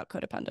reading about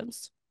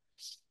codependence.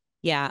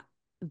 Yeah,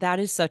 that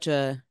is such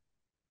a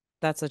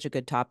that's such a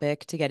good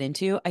topic to get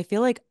into. I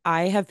feel like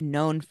I have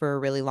known for a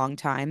really long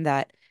time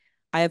that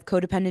I have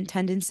codependent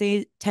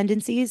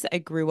tendencies. I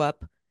grew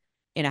up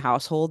in a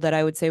household that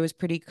I would say was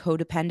pretty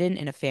codependent,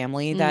 in a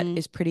family that Mm,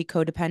 is pretty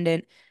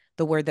codependent.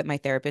 The word that my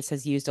therapist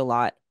has used a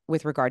lot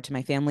with regard to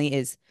my family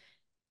is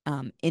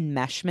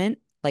enmeshment,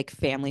 like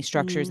family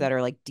structures mm, that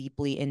are like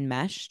deeply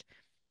enmeshed.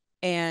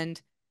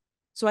 And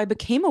so I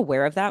became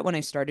aware of that when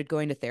I started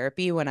going to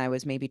therapy when I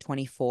was maybe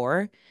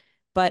 24.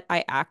 But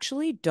I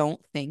actually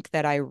don't think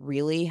that I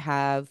really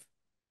have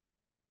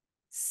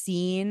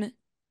seen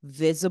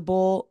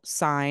visible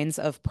signs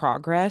of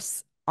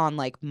progress on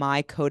like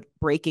my code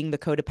breaking the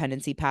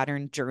codependency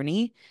pattern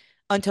journey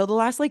until the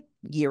last like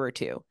year or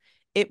two.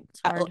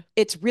 it's hard.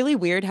 It's really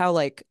weird how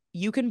like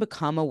you can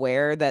become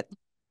aware that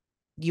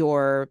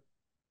you're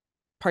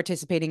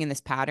participating in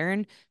this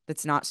pattern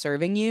that's not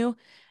serving you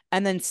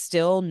and then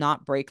still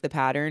not break the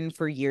pattern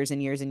for years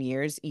and years and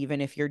years,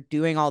 even if you're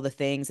doing all the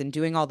things and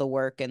doing all the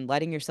work and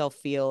letting yourself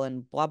feel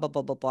and blah blah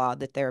blah blah blah,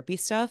 the therapy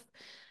stuff.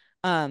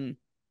 um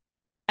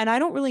and I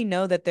don't really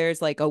know that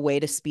there's like a way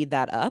to speed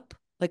that up.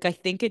 Like I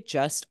think it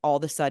just all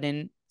of a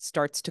sudden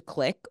starts to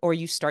click, or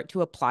you start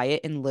to apply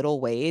it in little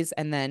ways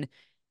and then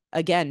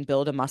again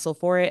build a muscle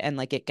for it and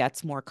like it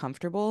gets more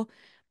comfortable.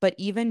 But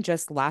even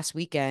just last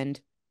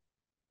weekend,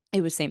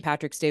 it was St.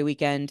 Patrick's Day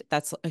weekend.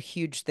 That's a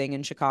huge thing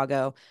in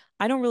Chicago.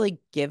 I don't really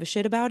give a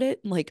shit about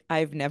it. Like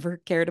I've never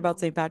cared about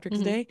St. Patrick's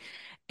Mhm. Day.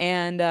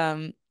 And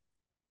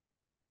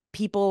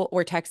people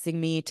were texting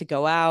me to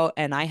go out,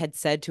 and I had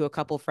said to a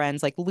couple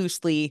friends, like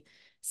loosely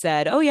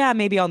said, "Oh yeah,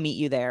 maybe I'll meet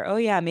you there. Oh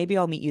yeah, maybe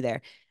I'll meet you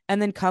there."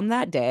 And then come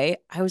that day,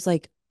 I was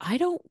like, I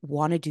don't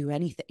want to do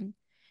anything.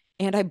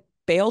 And I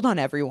bailed on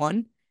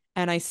everyone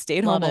and I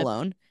stayed home Love it.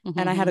 alone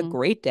and I had a Mhm.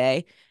 great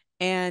day.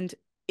 And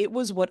it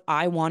was what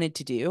I wanted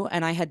to do.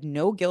 And I had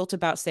no guilt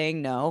about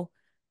saying no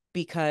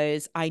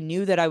because I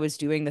knew that I was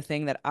doing the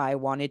thing that I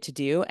wanted to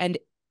do. And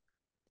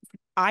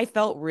I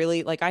felt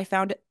really like I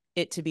found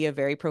it to be a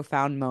very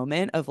profound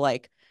moment of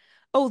like,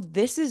 oh,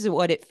 this is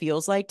what it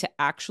feels like to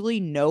actually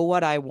know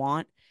what I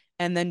want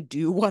and then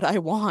do what I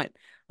want.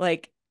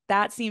 Like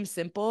that seems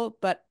simple,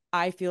 but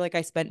I feel like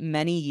I spent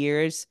many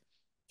years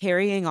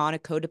carrying on a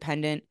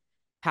codependent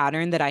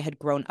pattern that I had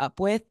grown up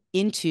with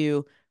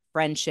into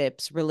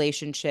friendships,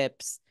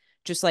 relationships,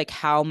 just like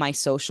how my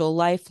social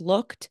life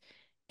looked.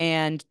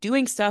 and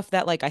doing stuff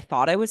that like I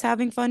thought I was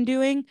having fun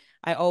doing.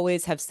 I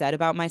always have said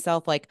about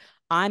myself, like,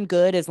 I'm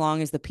good as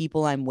long as the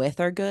people I'm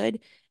with are good.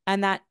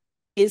 And that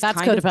is That's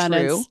kind of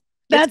true. codependence.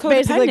 It's That's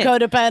basically codependence.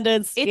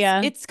 codependence. It's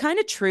Yeah. it's kind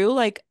of true.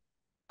 Like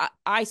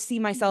I see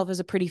myself as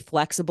a pretty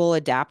flexible,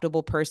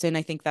 adaptable person.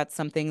 I think that's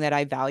something that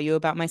I value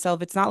about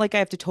myself. It's not like I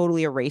have to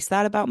totally erase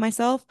that about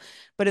myself,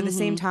 but at the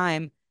same Mm-hmm.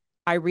 time,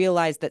 I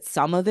realized that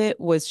some of it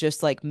was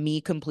just like me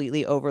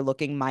completely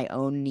overlooking my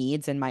own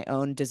needs and my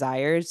own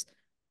desires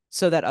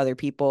so that other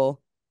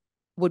people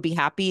would be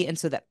happy and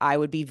so that I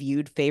would be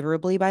viewed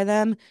favorably by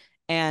them.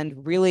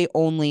 And really,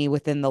 only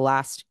within the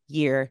last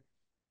year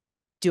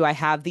do I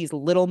have these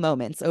little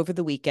moments over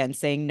the weekend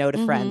saying no to Mm-hmm.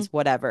 friends,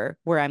 whatever,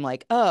 where I'm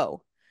like,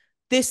 oh,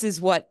 this is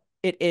what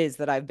it is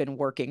that I've been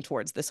working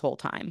towards this whole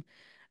time.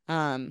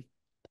 Um,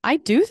 I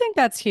do think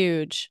that's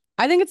huge.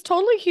 I think it's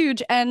totally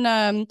huge. And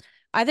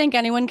I think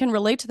anyone can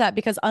relate to that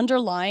because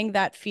underlying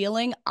that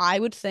feeling, I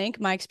would think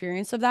my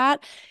experience of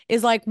that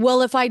is like,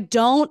 well, if I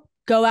don't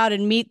go out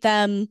and meet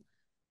them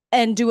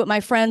and do what my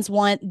friends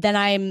want, then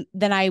I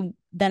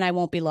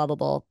won't be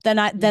lovable.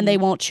 Then they mhm.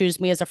 won't choose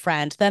me as a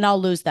friend. Then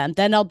I'll lose them.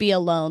 Then I'll be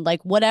alone.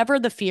 Like whatever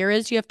the fear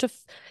is, you have to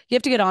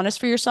get honest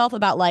for yourself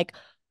about like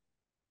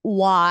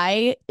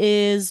why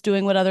is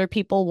doing what other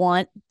people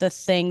want the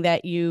thing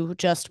that you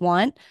just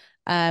want?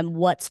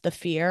 What's the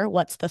fear?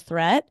 What's the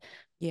threat?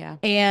 Yeah.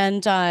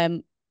 And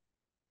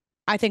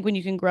I think when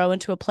you can grow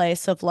into a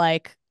place of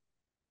like,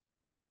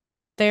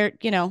 there,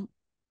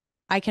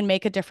 I can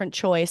make a different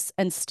choice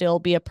and still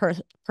be a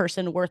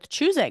person worth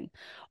choosing,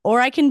 or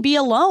I can be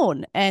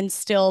alone and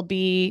still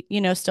be,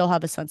 still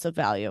have a sense of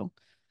value.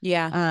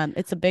 Yeah.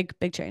 It's a big,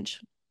 big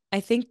change. I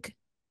think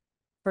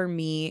for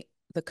me,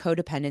 the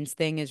codependence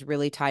thing is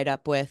really tied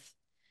up with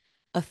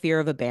a fear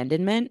of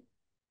abandonment.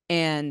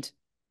 And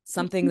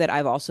something that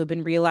I've also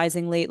been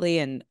realizing lately,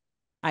 and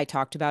I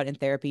talked about in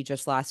therapy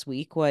just last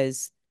week,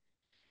 was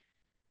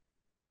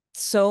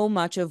so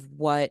much of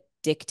what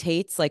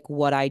dictates like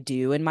what I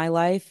do in my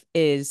life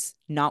is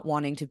not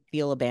wanting to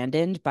feel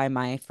abandoned by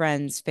my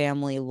friends,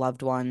 family,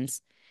 loved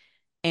ones.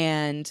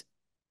 And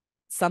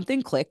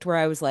something clicked where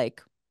I was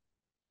like,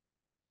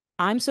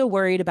 I'm so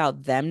worried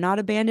about them not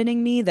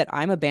abandoning me that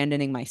I'm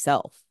abandoning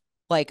myself.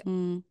 Like,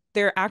 Mm,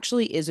 there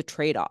actually is a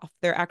trade off.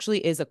 There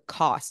actually is a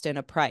cost and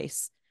a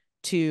price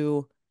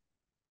to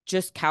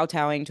just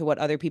kowtowing to what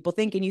other people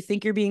think. And you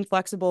think you're being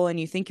flexible and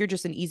you think you're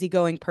just an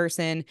easygoing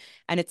person.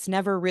 And it's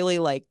never really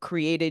like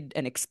created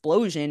an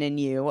explosion in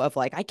you of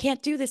like, I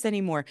can't do this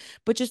anymore.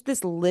 But just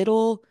this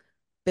little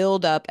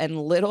buildup and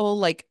little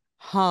like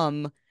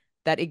hum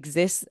that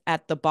exists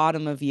at the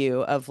bottom of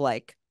you of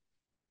like,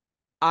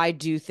 I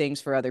do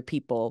things for other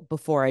people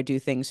before I do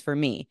things for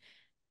me.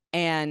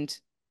 And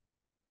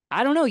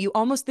I don't know, you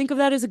almost think of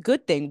that as a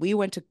good thing. We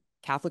went to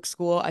Catholic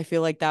school. I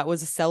feel like that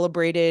was a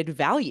celebrated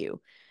value.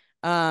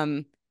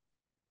 Um,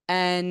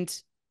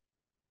 and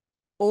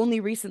only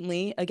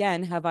recently,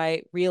 again, have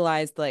I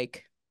realized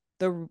like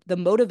the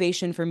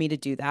motivation for me to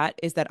do that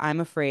is that I'm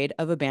afraid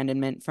of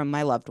abandonment from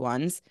my loved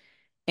ones.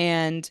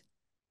 And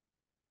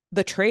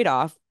the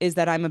trade-off is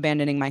that I'm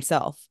abandoning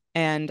myself.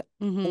 And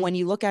hmm when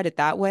you look at it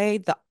that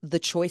way, the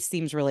choice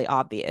seems really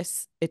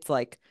obvious. It's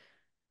like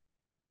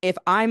if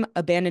I'm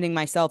abandoning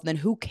myself, then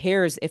who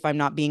cares if I'm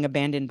not being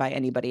abandoned by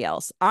anybody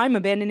else? I'm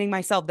abandoning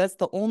myself. That's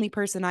the only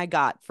person I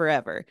got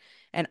forever.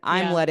 And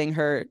I'm Yeah. letting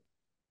her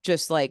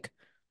just like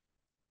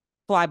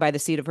fly by the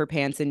seat of her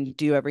pants and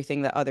do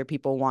everything that other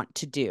people want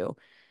to do.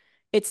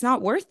 It's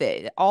not worth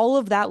it. All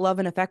of that love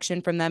and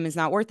affection from them is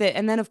not worth it.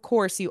 And then, of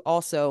course, you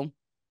also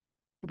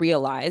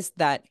realize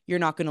that you're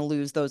not going to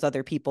lose those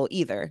other people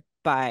either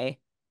by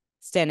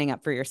standing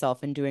up for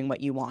yourself and doing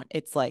what you want.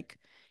 It's like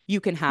you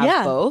can have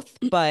Yeah. both,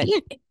 but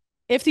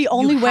if the you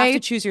only have to way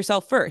choose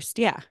yourself first.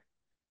 Yeah.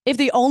 if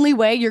the only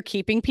way you're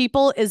keeping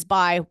people is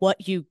by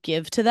what you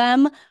give to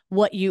them,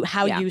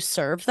 how Yeah. you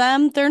serve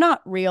them, they're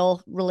not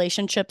real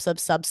relationships of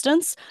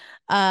substance.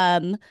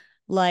 Um,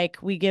 like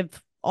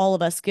all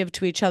of us give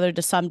to each other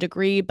to some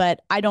degree, but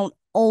I don't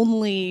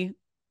only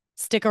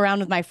stick around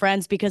with my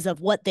friends because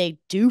of what they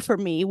do for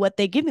me, what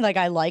they give me. Like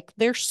I like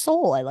their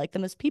soul. I like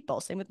them as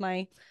people. Same with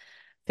my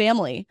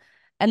family.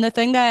 And the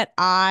thing that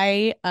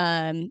I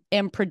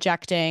am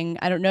projecting,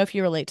 I don't know if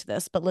you relate to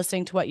this, but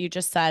listening to what you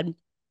just said,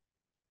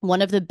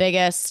 one of the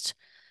biggest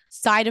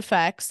side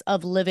effects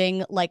of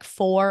living like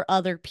for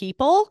other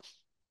people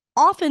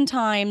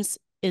oftentimes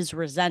is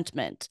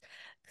resentment.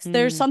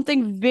 There's Mm,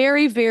 something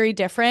very, very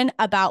different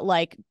about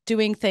like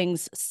doing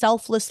things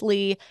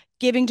selflessly,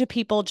 giving to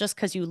people just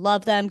because you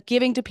love them,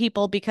 giving to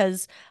people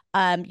because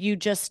you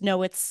just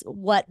know it's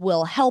what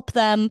will help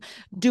them,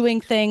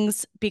 doing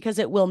things because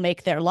it will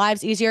make their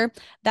lives easier.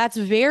 That's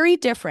very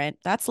different.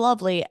 That's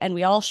lovely. And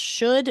we all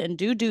should and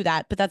do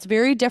that. But that's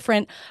very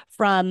different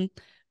from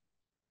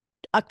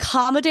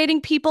accommodating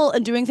people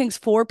and doing things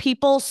for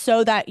people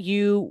so that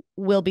you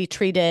will be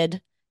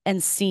treated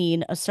and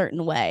seen a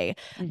certain way.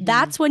 Mm-hmm.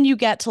 That's when you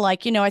get to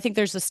like, I think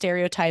there's a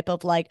stereotype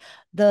of like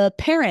the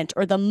parent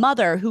or the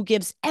mother who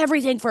gives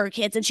everything for her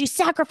kids and she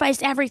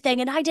sacrificed everything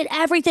and I did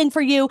everything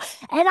for you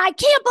and I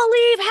can't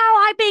believe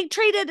how I'm being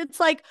treated. It's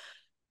like,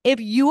 if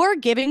you are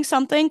giving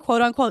something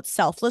quote unquote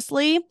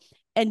selflessly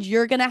and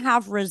you're going to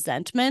have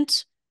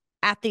resentment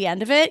at the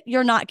end of it,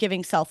 you're not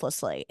giving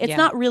selflessly. It's Yeah.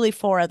 not really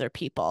for other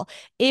people.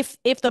 If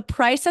the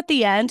price at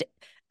the end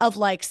of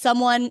like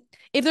someone,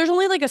 if there's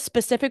only like a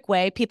specific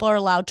way people are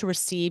allowed to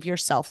receive your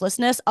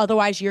selflessness,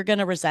 otherwise you're going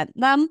to resent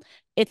them.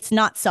 It's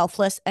not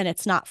selfless and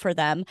it's not for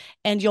them.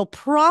 And you'll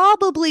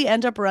probably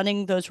end up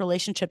running those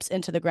relationships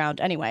into the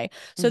ground anyway.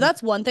 So Mm-hmm.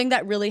 that's one thing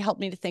that really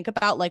helped me to think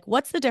about like,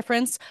 what's the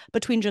difference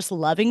between just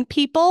loving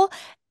people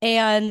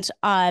and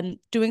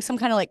doing some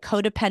kind of like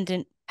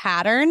codependent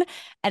pattern?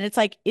 And it's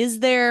like, is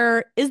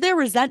there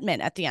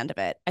resentment at the end of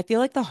it? I feel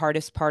like the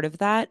hardest part of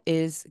that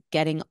is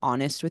getting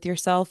honest with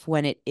yourself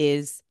when it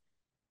is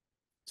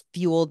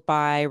fueled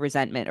by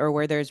resentment or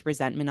where there's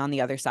resentment on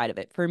the other side of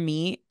it. For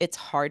me, it's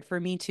hard for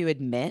me to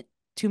admit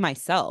to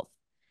myself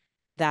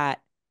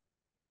that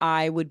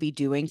I would be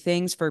doing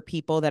things for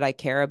people that I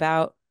care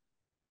about,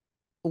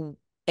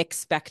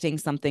 expecting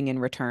something in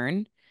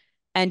return.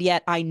 And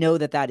yet I know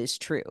that that is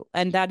true.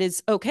 And that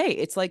is okay.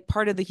 It's like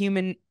part of the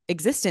human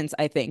existence,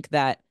 I think,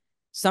 that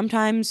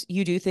sometimes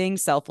you do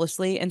things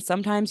selflessly and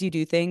sometimes you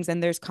do things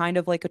and there's kind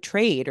of like a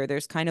trade or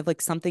there's kind of like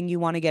something you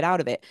want to get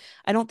out of it.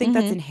 I don't think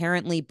that's Mm-hmm.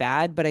 inherently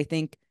bad, but I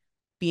think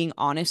being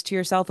honest to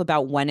yourself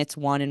about when it's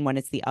one and when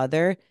it's the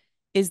other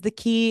is the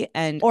key.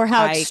 And Or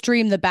how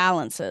extreme the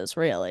balance is,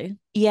 really.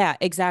 yeah,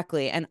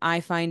 exactly. And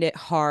I find it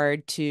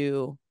hard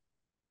to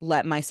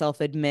let myself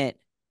admit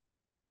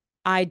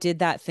I did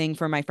that thing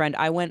for my friend.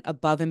 I went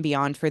above and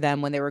beyond for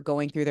them when they were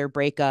going through their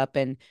breakup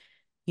and,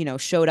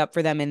 showed up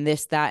for them in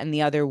this, that, and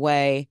the other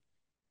way.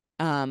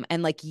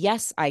 And like,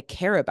 yes, I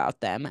care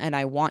about them and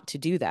I want to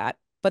do that.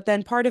 But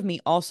then part of me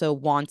also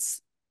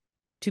wants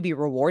to be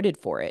rewarded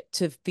for it,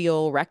 to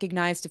feel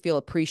recognized, to feel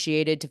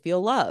appreciated, to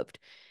feel loved.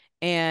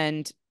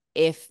 And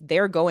if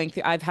they're going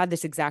through, I've had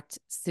this exact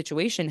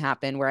situation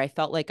happen where I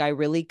felt like I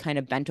really kind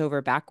of bent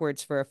over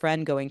backwards for a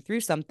friend going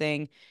through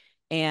something.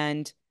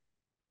 And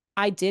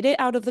I did it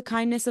out of the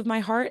kindness of my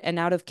heart and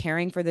out of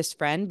caring for this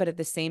friend. But at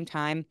the same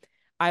time,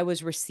 I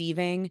was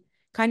receiving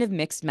kind of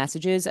mixed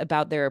messages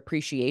about their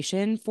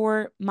appreciation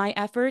for my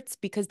efforts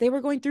because they were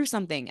going through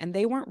something and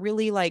they weren't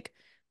really like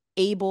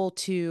able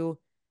to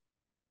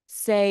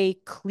say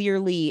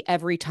clearly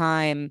every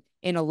time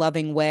in a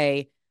loving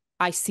way,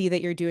 I see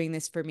that you're doing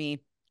this for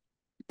me.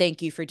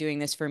 Thank you for doing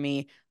this for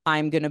me.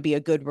 I'm going to be a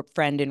good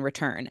friend in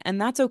return.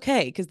 And that's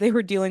okay because they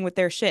were dealing with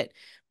their shit.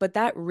 But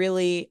that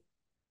really,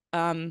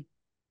 um,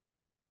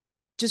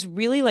 just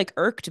really like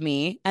irked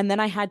me. And then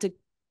I had to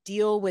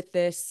deal with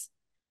this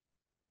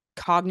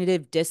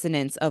cognitive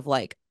dissonance of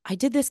like, I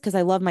did this because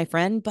I love my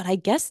friend, but I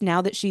guess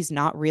now that she's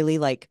not really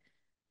like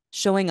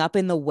showing up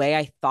in the way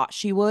I thought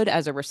she would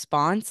as a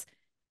response,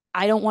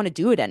 I don't want to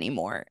do it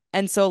anymore.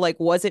 And so like,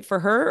 was it for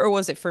her or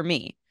was it for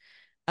me?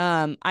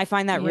 I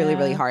find that really,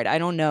 really Yeah. hard. I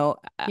don't know.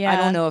 I don't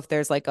Yeah. know if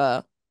there's like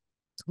a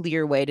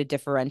clear way to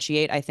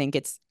differentiate. I think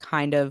it's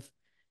kind of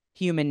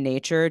human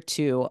nature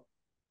to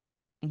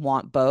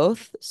want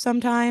both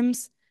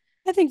sometimes.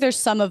 I think there's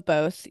some of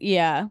both.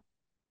 Yeah.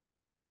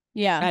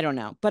 Yeah. I don't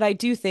know. But I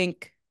do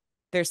think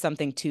there's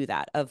something to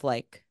that of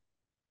like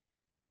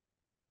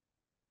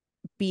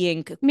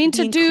being I mean,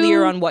 to being clear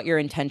do on what your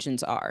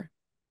intentions are.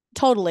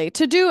 totally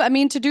to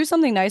do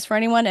something nice for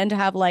anyone and to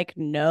have like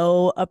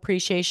no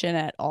appreciation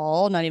at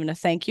all, not even a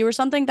thank you or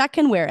something, that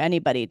can wear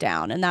anybody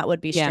down. And that would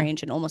be Yeah.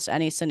 strange in almost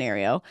any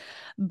scenario.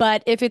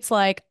 But if it's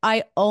like,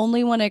 I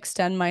only want to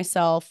extend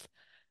myself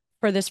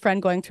for this friend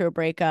going through a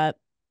breakup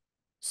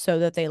so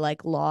that they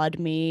like laud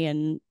me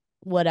and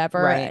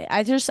whatever, Right.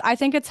 I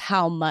think it's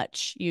how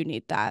much you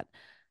need that.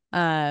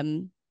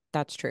 Um,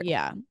 That's true.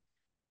 yeah.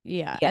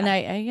 Yeah.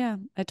 And Yeah.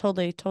 I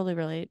totally, totally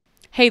relate.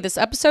 Hey, this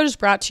episode is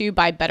brought to you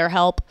by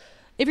BetterHelp.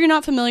 If you're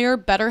not familiar,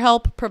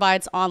 BetterHelp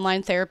provides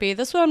online therapy.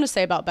 This is what I'm going to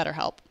say about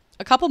BetterHelp.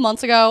 A couple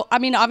months ago, I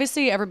mean,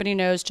 obviously everybody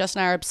knows Jess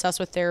and I are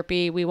obsessed with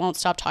therapy. We won't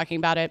stop talking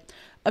about it.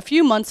 A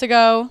few months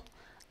ago,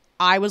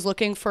 I was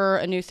looking for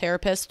a new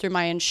therapist through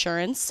my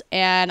insurance,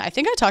 and I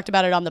think I talked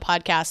about it on the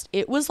podcast.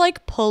 It was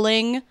like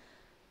pulling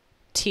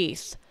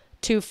teeth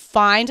to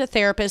find a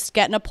therapist,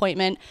 get an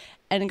appointment.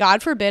 And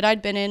God forbid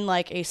I'd been in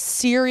like a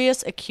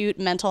serious acute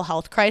mental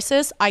health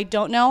crisis. I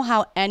don't know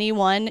how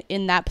anyone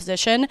in that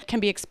position can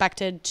be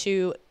expected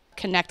to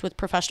connect with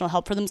professional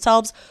help for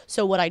themselves.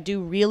 So what I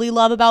do really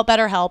love about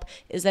BetterHelp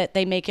is that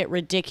they make it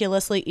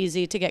ridiculously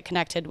easy to get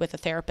connected with a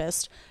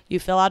therapist. You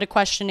fill out a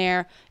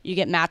questionnaire, you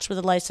get matched with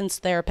a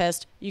licensed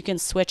therapist, you can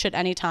switch at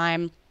any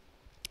time.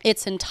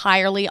 It's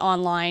entirely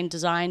online,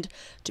 designed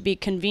to be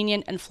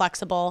convenient and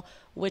flexible,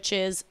 which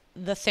is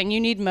the thing you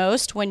need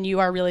most when you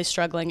are really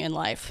struggling in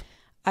life.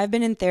 I've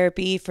been in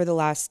therapy for the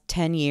last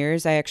 10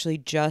 years. I actually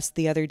just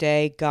the other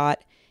day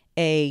got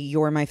a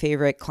 "You're my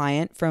favorite"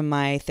 client from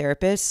my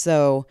therapist.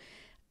 So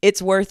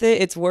it's worth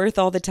it. It's worth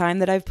all the time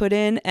that I've put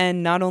in.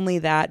 And not only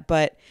that,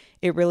 but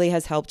It really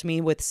has helped me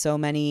with so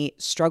many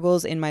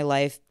struggles in my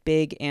life,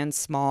 big and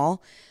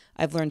small.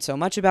 I've learned so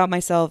much about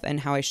myself and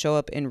how I show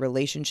up in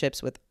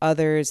relationships with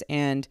others.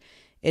 And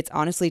it's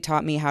honestly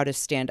taught me how to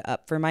stand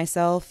up for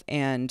myself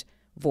and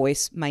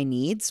voice my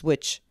needs,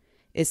 which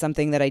is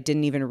something that I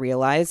didn't even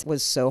realize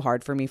was so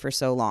hard for me for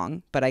so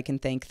long. But I can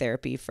thank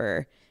therapy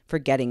for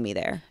getting me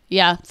there.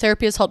 Yeah,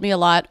 therapy has helped me a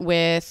lot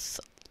with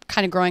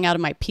kind of growing out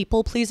of my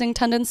people-pleasing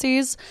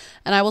tendencies.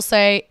 And I will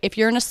say, if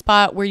you're in a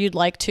spot where you'd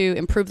like to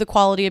improve the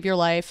quality of your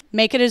life,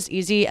 make it as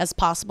easy as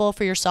possible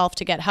for yourself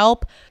to get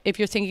help. If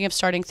you're thinking of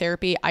starting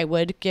therapy, I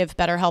would give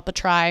BetterHelp a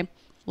try.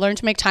 Learn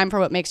to make time for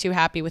what makes you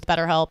happy with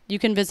BetterHelp. You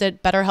can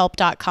visit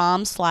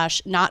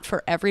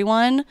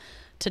betterhelp.com/notforeveryone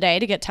today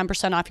to get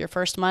 10% off your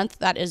first month.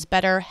 That is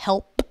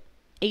BetterHelp,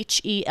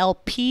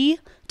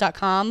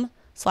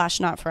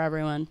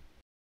 HELP.com/notforeveryone.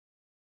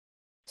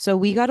 So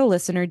we got a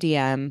listener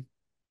DM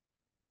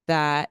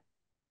that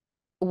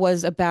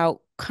was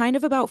about kind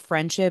of about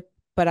friendship,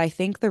 but I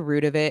think the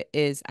root of it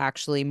is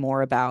actually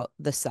more about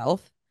the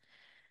self.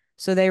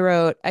 So they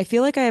wrote, I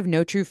feel like I have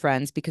no true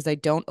friends because I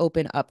don't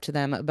open up to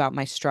them about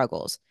my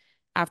struggles.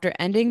 After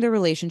ending the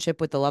relationship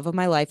with the love of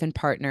my life and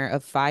partner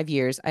of 5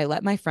 years, I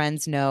let my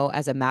friends know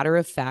as a matter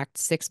of fact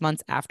 6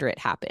 months after it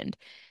happened,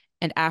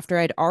 and after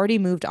I'd already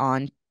moved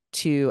on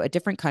to a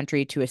different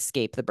country to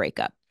escape the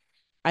breakup.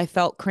 I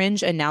felt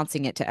cringe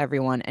announcing it to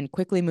everyone and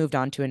quickly moved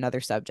on to another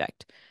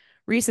subject.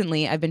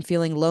 Recently, I've been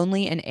feeling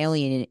lonely and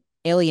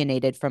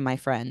alienated from my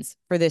friends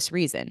for this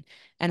reason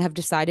and have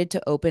decided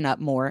to open up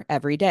more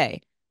every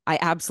day. I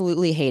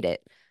absolutely hate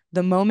it.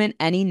 The moment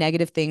any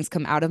negative things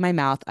come out of my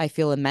mouth, I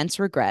feel immense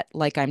regret,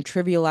 like I'm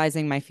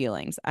trivializing my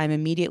feelings. I'm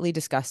immediately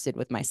disgusted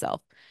with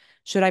myself.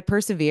 Should I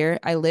persevere?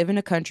 I live in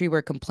a country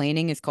where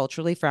complaining is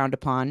culturally frowned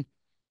upon,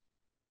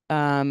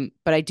 but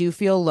I do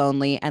feel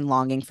lonely and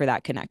longing for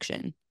that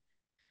connection.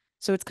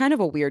 So it's kind of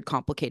a weird,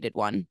 complicated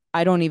one.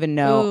 I don't even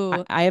know.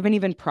 Ooh. I haven't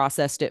even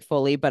processed it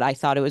fully, but I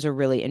thought it was a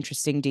really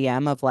interesting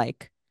DM of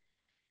like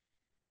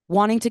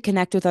wanting to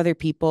connect with other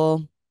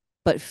people,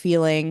 but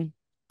feeling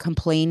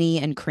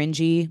complainy and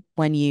cringy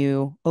when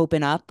you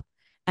open up.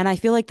 And I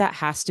feel like that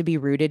has to be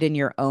rooted in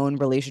your own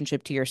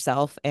relationship to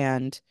yourself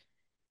and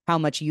how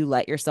much you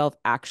let yourself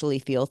actually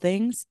feel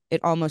things.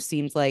 It almost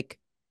seems like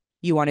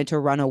you wanted to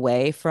run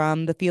away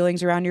from the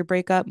feelings around your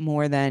breakup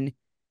more than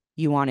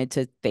you wanted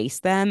to face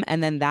them.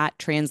 And then that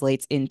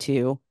translates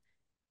into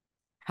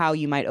how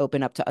you might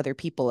open up to other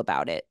people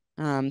about it.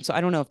 So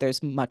I don't know if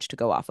there's much to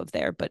go off of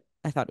there, but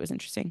I thought it was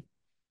interesting.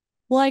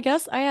 Well, I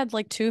guess I had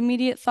like two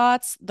immediate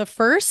thoughts. The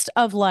first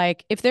of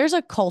like, if there's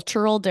a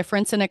cultural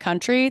difference in a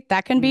country,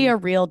 that can be Mm, a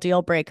real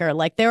deal breaker.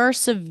 Like there are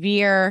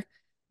severe,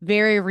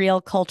 very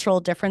real cultural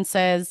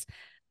differences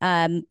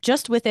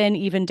just within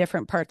even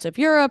different parts of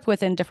Europe,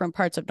 within different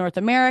parts of North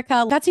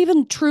America. That's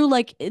even true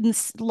like in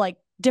like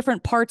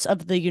different parts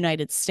of the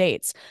United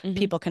States. hmm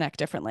People connect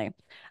differently.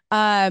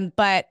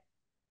 But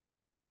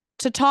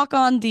to talk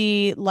on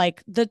the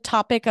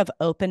topic of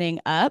opening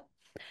up,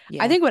 I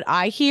Yeah. think what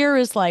I hear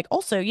is like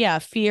also, yeah,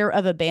 fear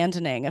of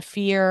abandoning, a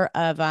fear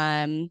of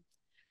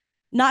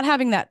not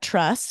having that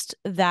trust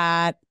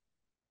that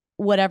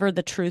whatever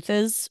the truth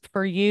is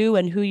for you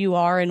and who you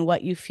are and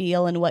what you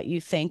feel and what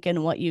you think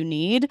and what you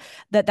need,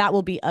 that that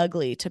will be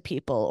ugly to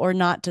people or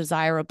not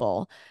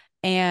desirable.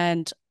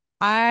 And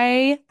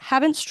I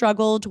haven't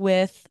struggled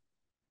with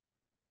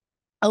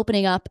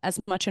opening up as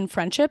much in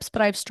friendships,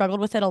 but I've struggled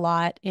with it a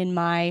lot in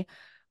my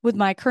with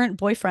my current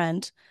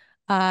boyfriend.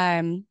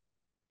 Um,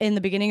 in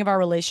the beginning of our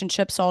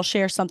relationship, so I'll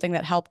share something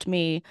that helped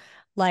me.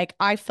 Like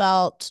I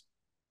felt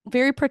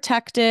very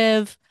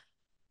protective,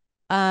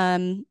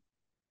 um,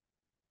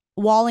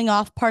 walling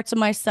off parts of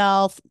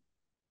myself,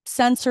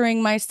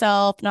 censoring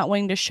myself, not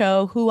wanting to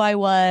show who I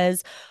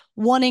was,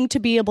 wanting to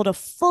be able to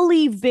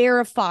fully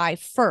verify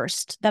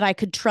first that I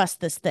could trust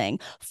this thing,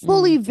 Mm,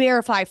 fully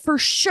verify for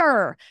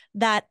sure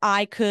that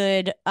I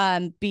could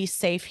be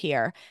safe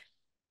here.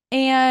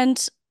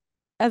 And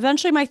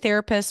eventually my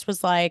therapist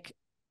was like,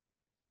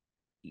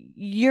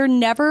 you're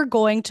never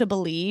going to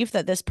believe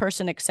that this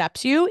person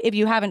accepts you if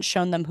you haven't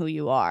shown them who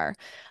you are.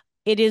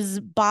 It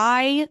is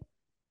by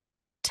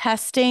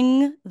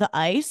testing the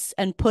ice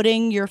and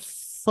putting your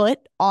foot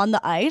on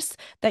the ice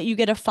that you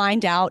get to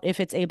find out if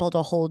it's able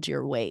to hold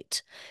your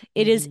weight.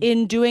 It is hmm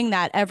in doing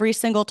that every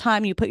single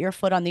time you put your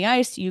foot on the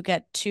ice, you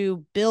get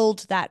to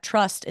build that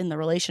trust in the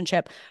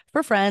relationship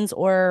for friends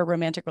or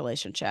romantic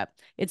relationship.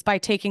 It's by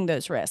taking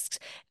those risks.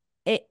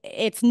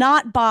 It's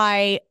not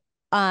by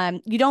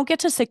you don't get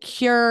to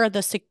secure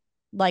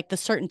like the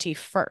certainty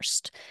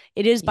first.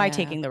 It is by Yeah.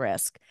 taking the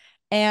risk.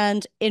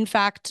 And in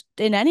fact,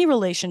 in any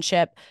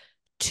relationship,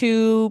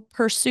 to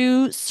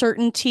pursue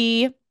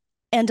certainty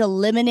and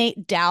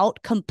eliminate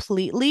doubt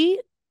completely,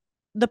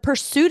 the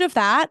pursuit of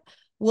that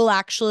will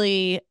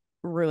actually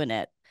ruin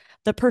it.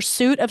 The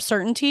pursuit of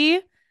certainty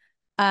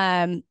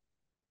um,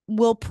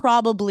 will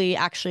probably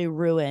actually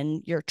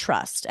ruin your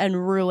trust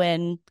and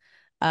ruin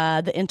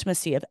the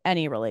intimacy of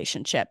any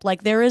relationship.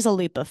 Like there is a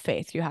leap of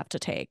faith you have to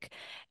take,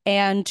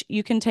 and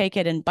you can take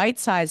it in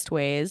bite-sized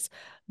ways,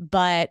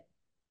 but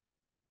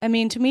I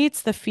mean, to me,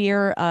 it's the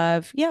fear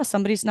of, yeah,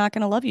 somebody's not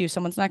going to love you.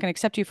 Someone's not going to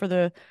accept you for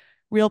the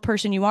real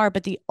person you are.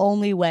 But the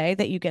only way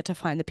that you get to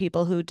find the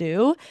people who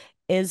do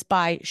is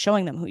by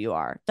showing them who you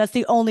are. That's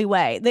the only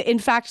way. In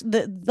fact,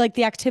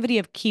 the activity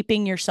of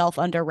keeping yourself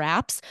under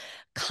wraps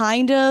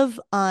kind of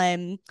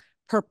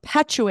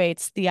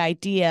perpetuates the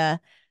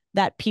idea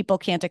that people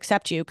can't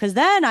accept you. Because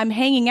then I'm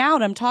hanging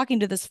out, I'm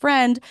talking to this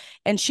friend,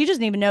 and she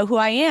doesn't even know who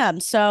I am.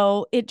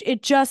 So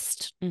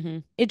Mm-hmm.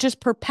 it just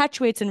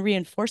perpetuates and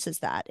reinforces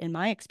that in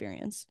my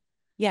experience.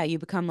 Yeah, you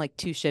become like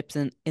two ships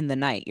in the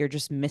night. You're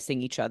just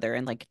missing each other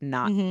and like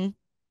Mm-hmm.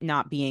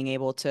 not being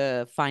able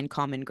to find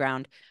common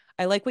ground.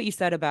 I like what you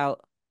said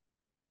about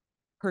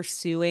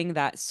pursuing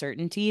that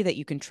certainty that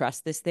you can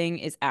trust this thing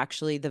is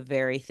actually the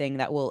very thing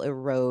that will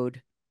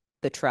erode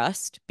the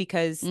trust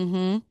because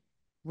Mm-hmm.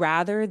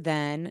 rather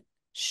than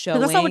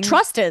Because that's not what showing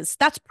trust is.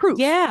 That's proof.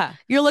 yeah,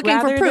 You're looking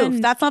for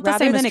proof. That's not the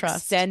rather same as than trust.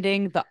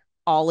 extending the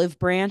olive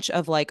branch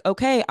of like,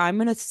 okay, I'm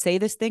going to say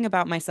this thing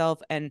about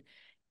myself and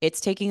it's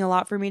taking a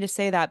lot for me to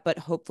say that, but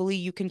hopefully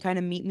you can kind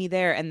of meet me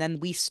there and then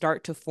we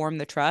start to form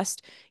the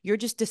trust. You're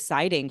just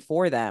deciding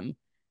for them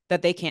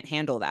that they can't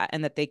handle that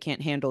and that they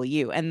can't handle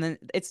you. And then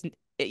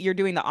you're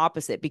doing the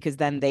opposite because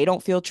then they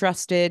don't feel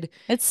trusted.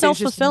 It's There's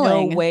just no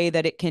self-fulfilling. way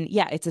that it can,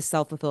 yeah, it's a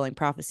self-fulfilling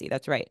prophecy.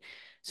 That's right.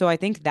 So I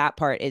think that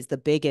part is the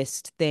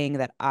biggest thing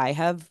that I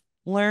have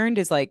learned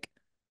is like,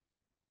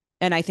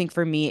 and I think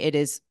for me it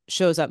is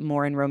shows up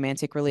more in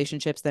romantic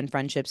relationships than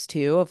friendships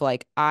too, of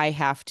like I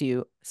have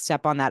to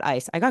step on that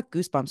ice. I got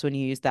goosebumps when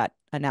you used that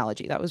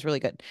analogy. That was really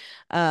good.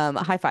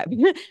 High five.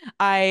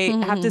 I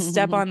have to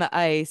step on the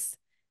ice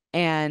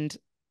and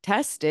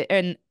test it.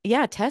 And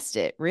yeah, test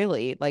it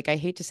really. Like I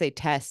hate to say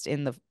test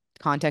in the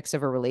context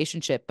of a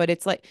relationship, but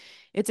it's like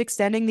it's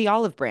extending the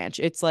olive branch.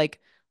 It's like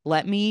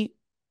let me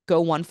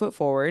go 1 foot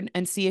forward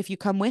and see if you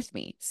come with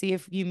me. See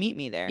if you meet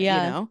me there, you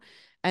Yeah. know?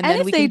 And And then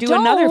if we they can do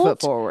another foot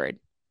don't, forward.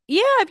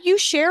 yeah, if you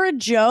share a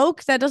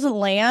joke that doesn't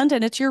land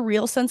and it's your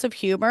real sense of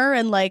humor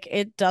and like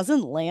it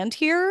doesn't land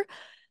here,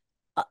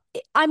 uh,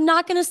 I'm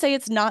not going to say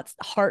it's not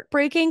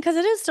heartbreaking because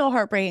it is still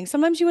heartbreaking.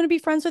 Sometimes you want to be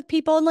friends with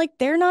people and like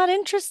they're not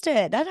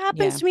interested. That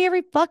happens Yeah. to me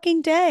every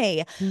fucking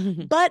day.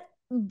 But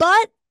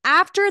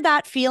after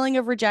that feeling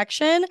of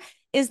rejection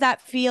is that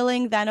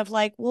feeling then of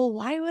like, well,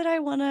 why would I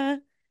want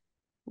to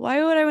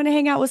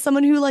hang out with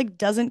someone who like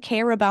doesn't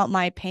care about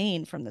my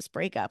pain from this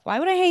breakup? Why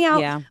would I hang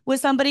out Yeah. with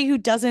somebody who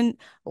doesn't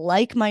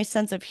like my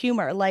sense of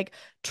humor? Like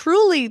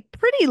truly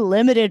pretty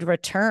limited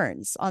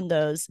returns on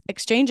those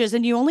exchanges.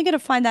 And you only get to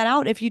find that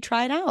out if you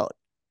try it out.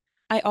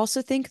 I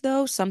also think,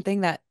 though,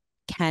 something that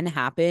can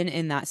happen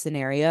in that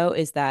scenario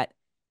is that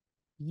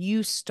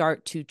you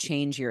start to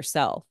change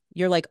yourself.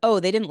 You're like, oh,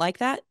 they didn't like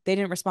that. They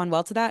didn't respond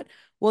well to that.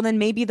 Well, then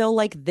maybe they'll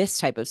like this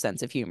type of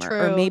sense of humor.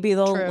 Or True, maybe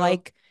they'll true.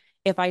 like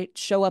if I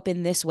show up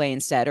in this way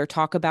instead, or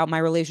talk about my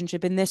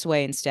relationship in this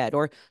way instead,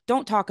 or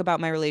don't talk about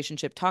my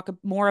relationship, talk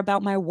more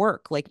about my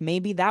work. Like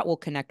maybe that will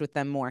connect with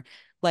them more.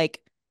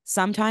 Like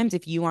sometimes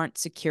if you aren't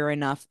secure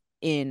enough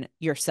in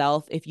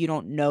yourself, if you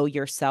don't know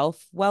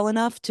yourself well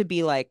enough to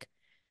be like,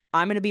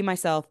 I'm going to be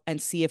myself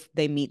and see if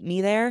they meet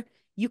me there.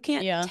 You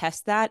can't Yeah.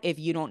 test that if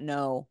you don't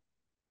know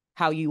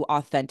how you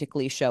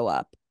authentically show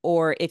up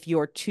or if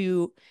you're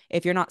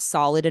not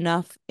solid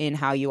enough in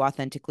how you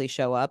authentically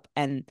show up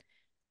and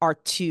are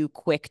too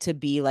quick to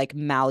be like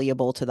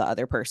malleable to the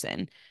other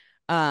person.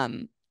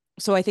 Um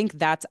so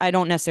I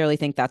don't necessarily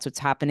think that's what's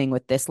happening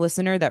with this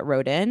listener that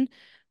wrote in,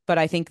 but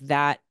I think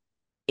that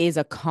is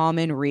a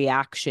common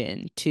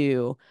reaction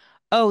to,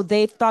 oh,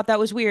 they thought that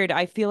was weird.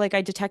 I feel like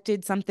I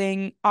detected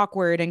something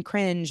awkward and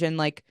cringe and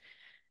like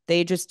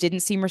they just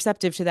didn't seem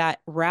receptive to that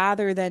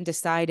rather than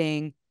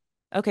deciding,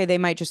 okay, they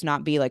might just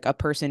not be like a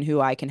person who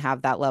I can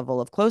have that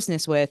level of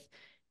closeness with.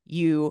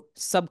 You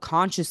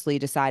subconsciously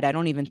decide, I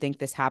don't even think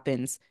this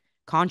happens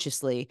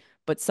consciously,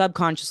 but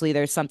subconsciously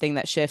there's something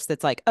that shifts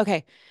that's like,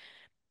 okay,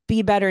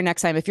 be better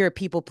next time. If you're a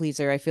people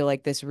pleaser, I feel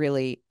like this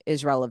really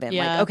is relevant.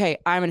 Like, Yeah. okay,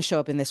 I'm going to show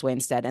up in this way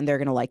instead, and they're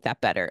going to like that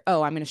better.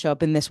 Oh, I'm going to show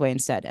up in this way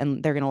instead,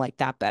 and they're going to like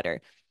that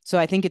better. So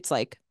I think it's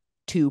like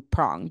two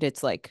pronged.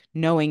 It's like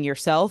knowing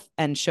yourself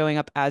and showing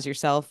up as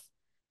yourself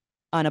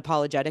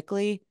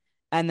unapologetically,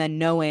 and then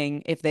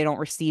knowing if they don't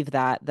receive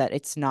that, that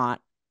it's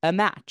not a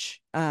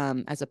match,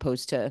 as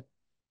opposed to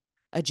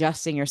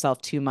adjusting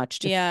yourself too much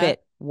to Yeah.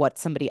 fit what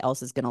somebody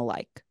else is going to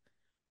like.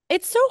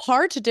 It's so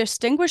hard to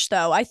distinguish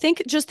though. I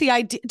think just the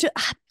idea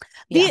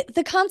Yeah.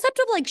 the concept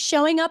of like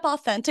showing up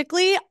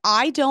authentically,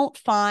 I don't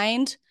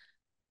find.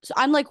 So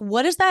I'm like,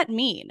 what does that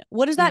mean?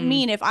 What does that Mm,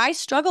 mean? If I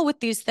struggle with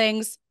these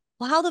things,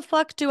 well, how the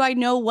fuck do I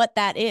know what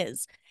that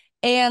is?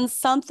 And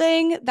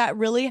something that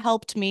really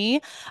helped me,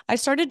 I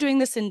started doing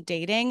this in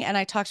dating and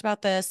I talked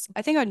about this,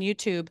 I think on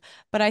YouTube,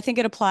 but I think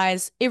it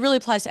really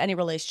applies to any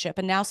relationship.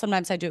 And now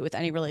sometimes I do it with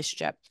any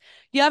relationship.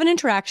 You have an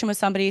interaction with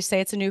somebody, say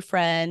it's a new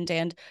friend,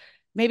 and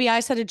maybe I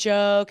said a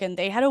joke and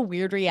they had a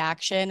weird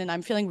reaction and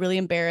I'm feeling really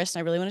embarrassed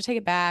and I really want to take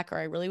it back or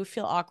I really would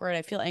feel awkward,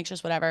 I feel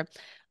anxious, whatever.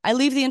 I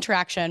leave the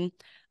interaction.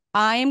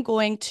 I'm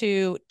going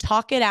to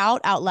talk it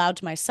out loud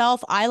to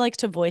myself. I like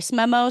to voice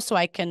memo so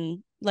I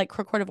can like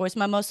record a voice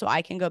memo so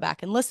I can go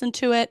back and listen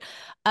to it.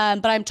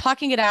 But I'm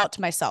talking it out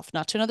to myself,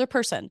 not to another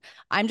person.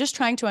 I'm just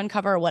trying to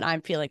uncover what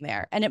I'm feeling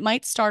there. And it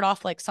might start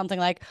off like something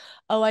like,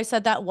 oh, I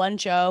said that one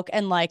joke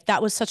and like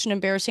that was such an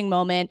embarrassing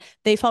moment.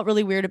 They felt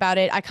really weird about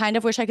it. I kind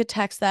of wish I could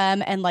text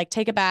them and like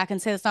take it back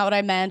and say that's not what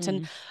I meant.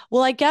 And Mm.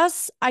 well, I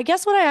guess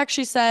what I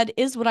actually said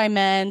is what I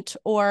meant.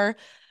 Or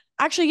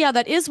actually, yeah,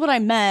 that is what I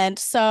meant.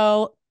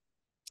 So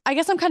I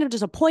guess I'm kind of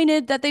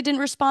disappointed that they didn't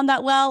respond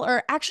that well.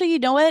 Or actually, you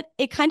know what?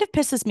 It kind of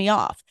pisses me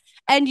off.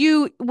 And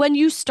when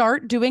you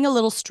start doing a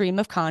little stream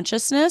of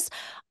consciousness,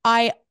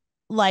 I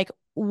like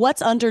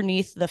what's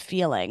underneath the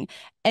feeling.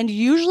 And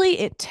usually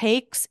it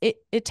takes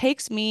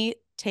me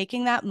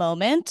taking that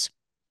moment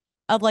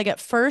of like at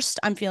first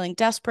I'm feeling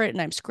desperate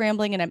and I'm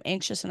scrambling and I'm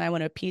anxious and I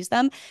want to appease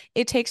them.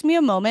 It takes me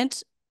a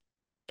moment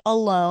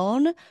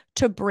alone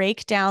to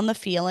break down the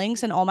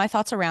feelings and all my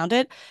thoughts around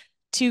it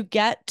to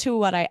get to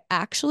what I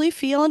actually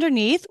feel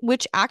underneath,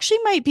 which actually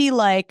might be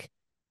like,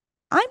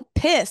 I'm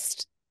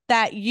pissed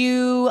that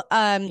you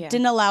Yeah.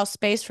 didn't allow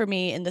space for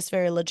me in this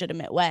very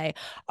legitimate way.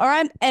 Or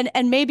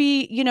and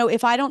maybe,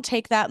 if I don't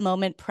take that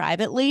moment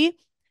privately,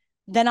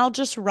 then I'll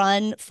just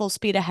run full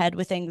speed ahead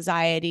with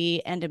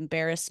anxiety and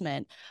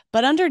embarrassment.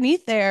 But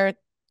underneath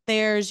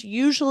there's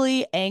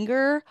usually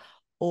anger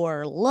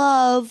or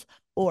love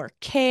or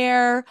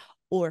care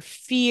or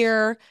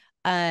fear.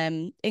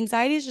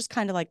 Anxiety is just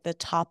kind of like the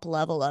top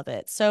level of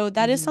it. So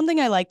that is Hmm. something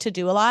I like to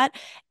do a lot.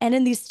 And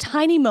in these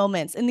tiny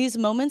moments, in these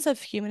moments of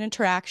human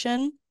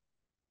interaction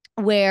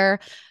where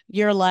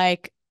you're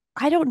like,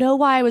 I don't know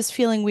why I was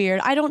feeling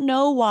weird. I don't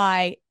know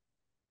why.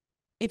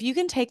 If you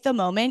can take the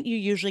moment, you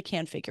usually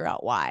can figure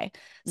out why.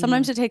 Hmm.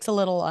 Sometimes it takes a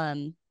little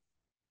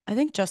I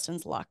think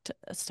Justin's locked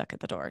stuck at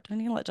the door. Do I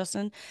need to let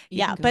Justin? You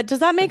Yeah, can go. but does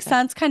that Go make check.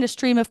 sense? Kind of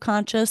stream of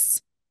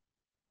conscious,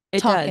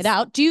 It talk it does.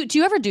 out. Do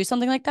you ever do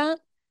something like that?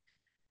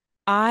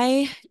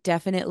 I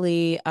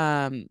definitely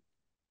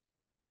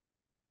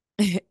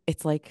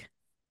it's like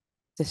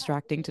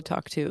distracting to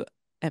talk to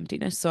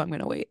emptiness, so I'm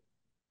gonna wait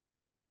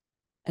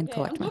and Okay, I'm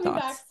collect my coming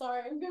back. thoughts.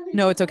 Sorry, I'm coming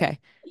No, it's back. okay.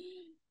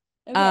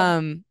 Okay.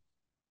 Um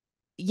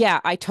yeah,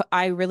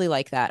 I really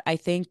like that. I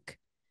think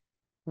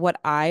what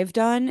I've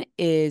done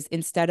is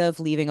instead of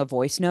leaving a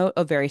voice note,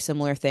 a very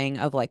similar thing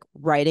of like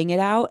writing it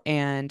out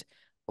and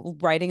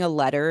writing a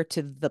letter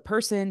to the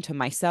person, to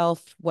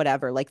myself,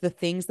 whatever, like the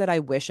things that I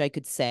wish I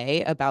could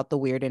say about the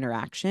weird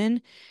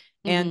interaction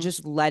and Mm-hmm.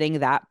 just letting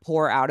that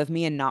pour out of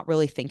me and not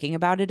really thinking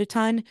about it a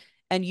ton.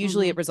 And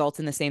usually Mm-hmm. it results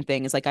in the same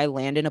thing is like I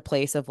land in a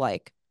place of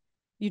like,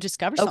 You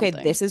discover okay,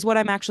 something. this is what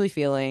I'm actually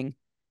feeling.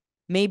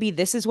 Maybe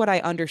this is what I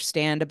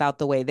understand about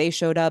the way they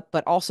showed up,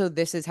 but also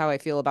this is how I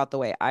feel about the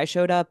way I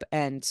showed up.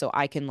 And so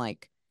I can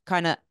like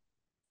kind of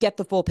get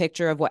the full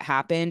picture of what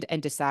happened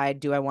and decide,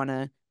 do I want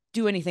to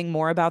do anything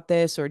more about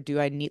this or do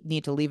I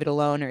need to leave it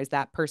alone or is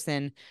that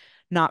person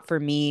not for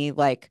me?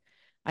 Like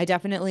I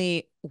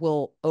definitely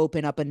will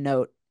open up a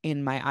note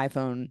in my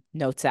iPhone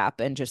notes app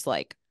and just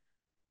like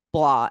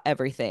blah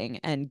everything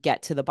and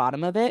get to the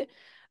bottom of it.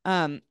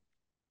 Um,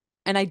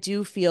 and I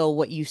do feel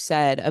what you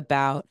said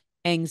about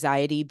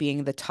anxiety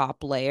being the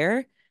top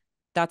layer.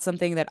 That's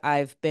something that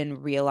I've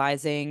been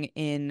realizing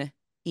in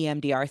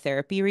EMDR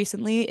therapy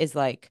recently is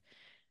like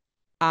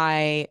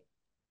I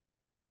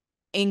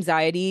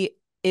anxiety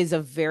is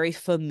a very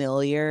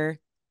familiar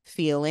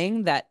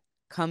feeling that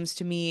comes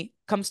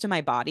to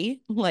my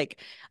body. Like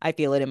I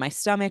feel it in my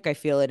stomach, I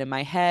feel it in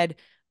my head.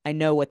 I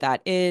know what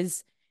that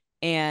is.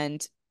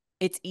 And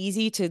it's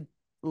easy to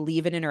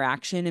leave an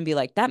interaction and be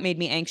like, that made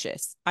me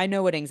anxious. I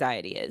know what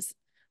anxiety is.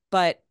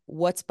 But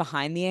what's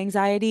behind the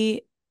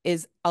anxiety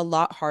is a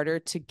lot harder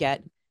to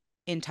get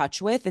in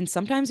touch with. And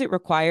sometimes it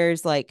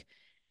requires like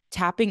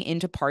tapping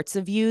into parts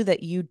of you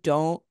that you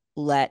don't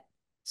let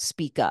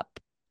speak up.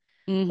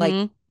 Like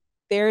Mm-hmm.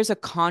 there's a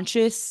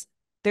conscious,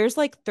 there's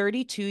like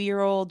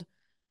 32-year-old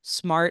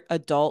smart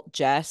adult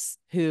Jess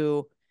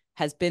who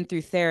has been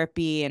through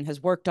therapy and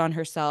has worked on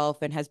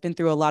herself and has been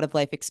through a lot of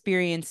life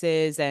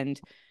experiences and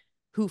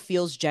who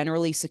feels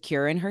generally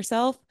secure in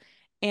herself.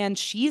 And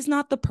she's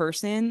not the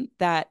person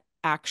that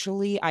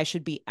actually I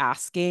should be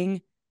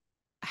asking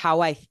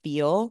how I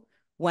feel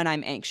when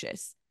I'm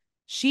anxious.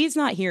 She's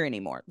not here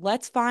anymore.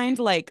 Let's find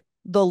like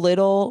the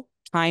little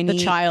The tiny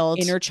child.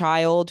 inner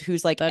child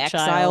who's like The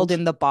exiled child.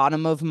 in the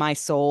bottom of my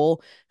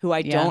soul, who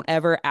I Yeah. don't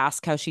ever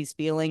ask how she's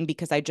feeling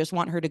because I just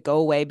want her to go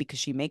away because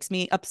she makes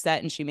me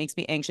upset and she makes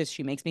me anxious.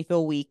 She makes me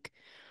feel weak.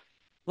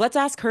 Let's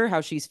ask her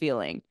how she's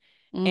feeling.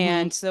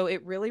 Mm-hmm. And so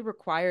it really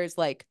requires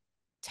like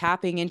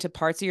tapping into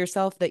parts of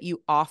yourself that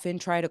you often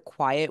try to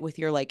quiet with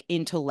your like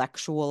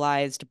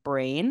intellectualized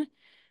brain.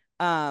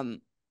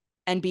 Um,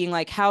 and being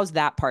like, how's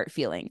that part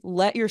feeling?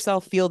 Let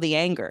yourself feel the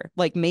anger.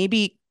 Like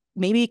maybe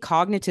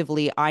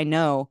cognitively, I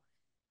know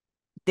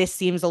this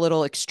seems a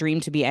little extreme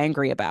to be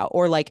angry about,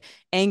 or like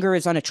anger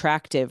is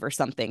unattractive or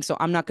something. So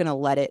I'm not going to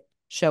let it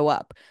show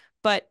up.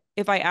 But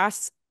if I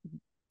ask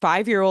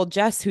 5-year-old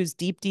Jess, who's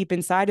deep, deep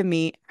inside of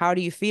me, how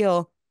do you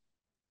feel?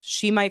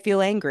 She might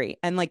feel angry.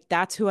 And like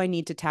that's who I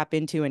need to tap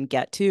into and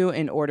get to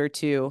in order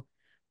to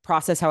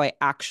process how I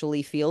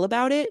actually feel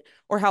about it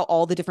or how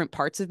all the different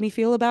parts of me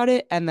feel about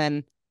it and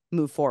then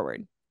move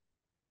forward.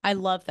 I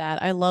love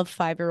that. I love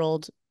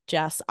 5-year-old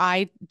Jess.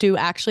 I do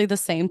actually the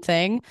same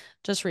thing.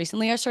 Just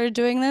recently, I started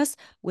doing this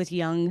with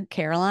young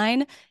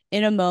Caroline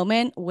in a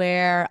moment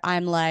where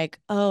I'm like,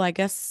 oh, I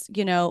guess,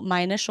 my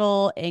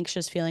initial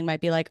anxious feeling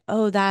might be like,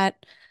 oh,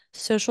 that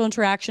social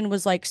interaction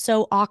was like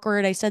so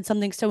awkward. I said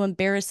something so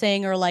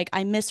embarrassing, or like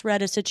I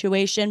misread a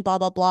situation, blah,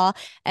 blah, blah.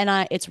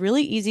 And it's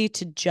really easy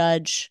to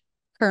judge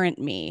current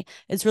me.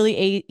 It's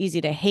really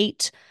easy to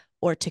hate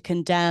or to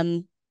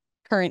condemn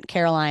current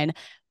Caroline.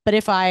 But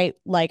if I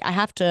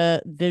have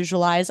to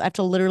visualize, I have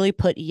to literally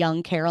put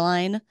young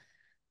Caroline,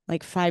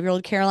 like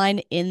 5-year-old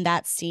Caroline, in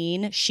that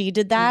scene. She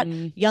did that.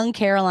 Mm, Young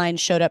Caroline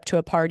showed up to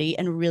a party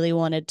and really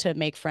wanted to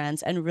make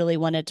friends and really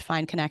wanted to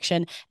find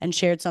connection and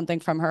shared something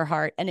from her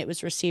heart. And it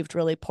was received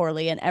really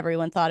poorly. And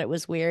everyone thought it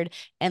was weird.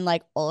 And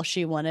like all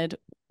she wanted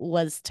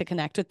was to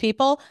connect with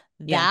people.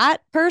 yeah. That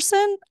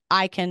person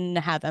I can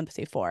have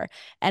empathy for.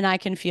 And I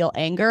can feel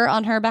anger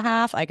on her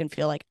behalf. I can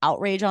feel like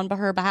outrage on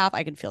her behalf.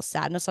 I can feel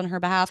sadness on her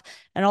behalf.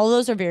 And all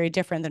those are very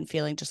different than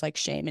feeling just like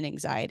shame and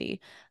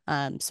anxiety.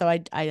 So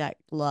I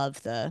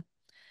love the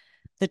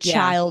Yeah.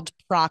 child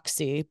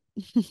proxy.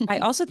 I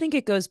also think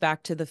it goes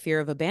back to the fear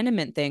of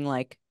abandonment thing.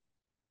 Like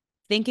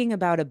thinking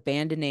about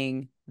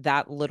abandoning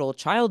that little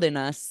child in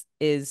us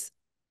is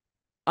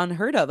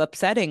unheard of,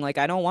 upsetting. Like,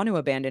 I don't want to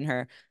abandon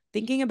her.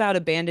 Thinking about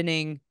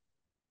abandoning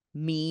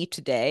me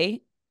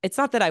today, it's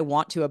not that I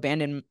want to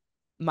abandon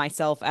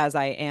myself as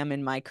I am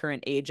in my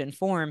current age and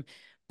form,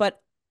 but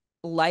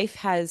life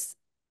has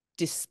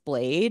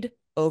displayed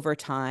over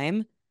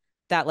time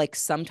that, like,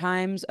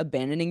 sometimes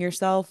abandoning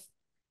yourself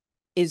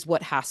is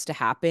what has to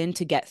happen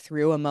to get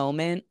through a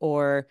moment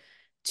or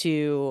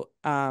to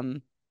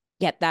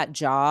get that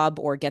job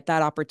or get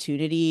that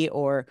opportunity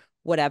or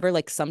whatever.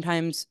 Like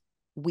sometimes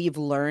we've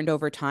learned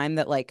over time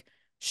that like,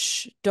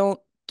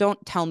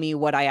 don't tell me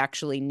what I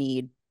actually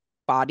need,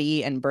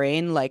 body and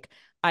brain. Like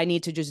I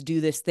need to just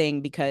do this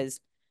thing because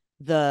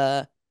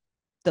the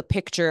the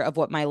picture of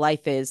what my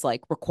life is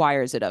like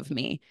requires it of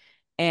me.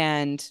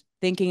 And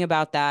thinking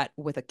about that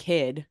with a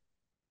kid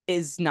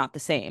is not the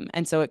same.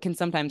 And so it can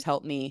sometimes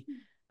help me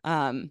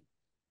um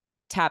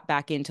tap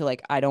back into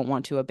like I don't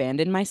want to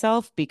abandon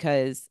myself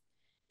because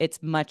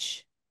it's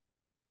much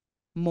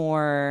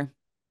more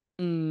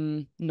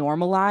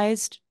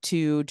normalized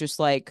to just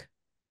like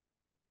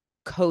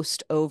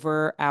coast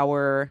over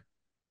our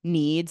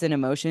needs and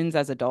emotions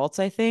as adults,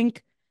 I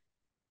think.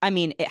 I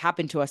mean, it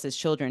happened to us as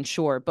children,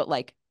 sure, but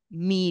like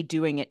me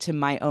doing it to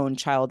my own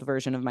child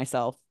version of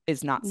myself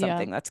is not Yeah.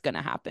 something that's going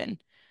to happen.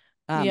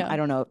 Yeah. I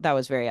don't know. That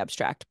was very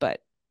abstract,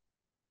 but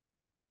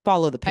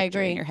follow the I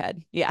picture in agree. your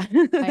head. Yeah.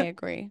 I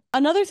agree.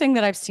 Another thing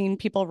that I've seen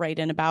people write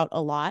in about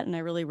a lot, and I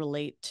really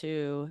relate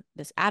to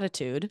this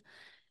attitude,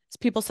 is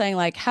people saying,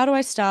 like, how do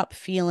I stop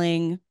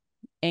feeling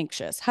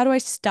anxious? How do I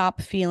stop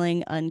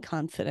feeling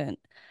unconfident?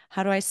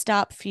 How do I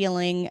stop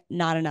feeling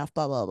not enough?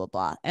 Blah, blah, blah,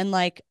 blah. And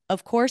like,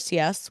 of course,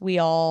 yes,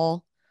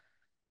 no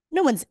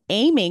one's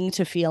aiming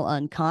to feel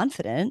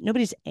unconfident.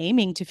 Nobody's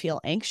aiming to feel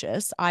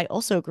anxious. I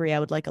also agree. I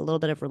would like a little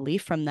bit of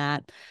relief from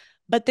that.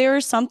 But there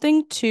is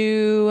something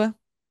to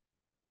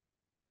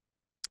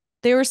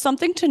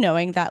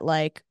knowing that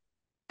like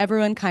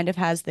everyone kind of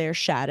has their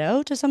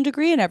shadow to some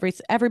degree, and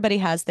everybody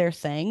has their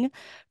thing.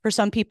 For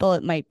some people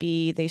it might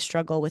be they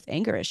struggle with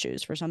anger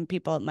issues. For some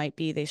people it might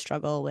be they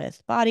struggle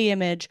with body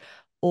image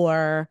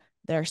or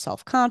their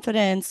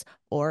self-confidence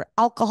or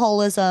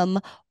alcoholism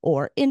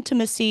or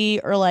intimacy,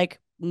 or like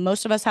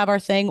most of us have our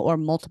thing or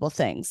multiple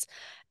things.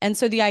 And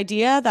so the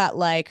idea that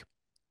like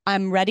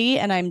I'm ready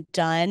and I'm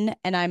done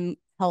and I'm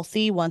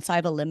healthy once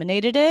I've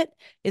eliminated it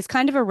is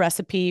kind of a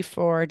recipe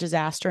for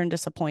disaster and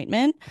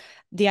disappointment.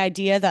 The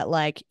idea that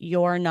like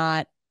you're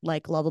not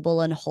like lovable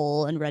and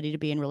whole and ready to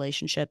be in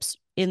relationships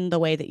in the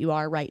way that you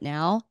are right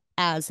now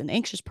as an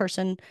anxious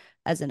person,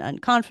 as an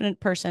unconfident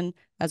person,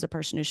 as a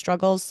person who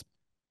struggles.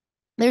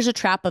 There's a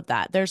trap of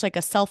that. There's like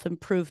a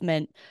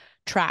self-improvement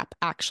trap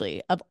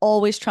actually of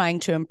always trying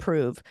to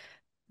improve.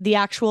 The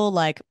actual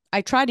like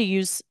I try to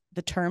use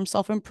the term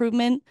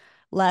self-improvement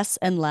less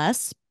and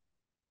less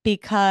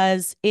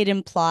because it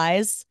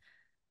implies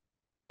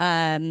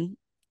um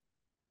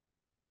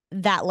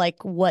that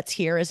like what's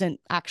here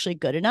isn't actually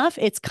good enough.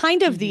 It's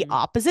kind of the Hmm.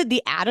 opposite.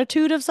 The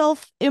attitude of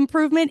self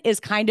improvement is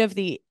kind of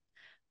the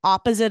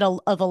opposite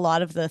of a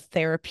lot of the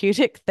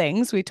therapeutic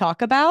things we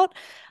talk about.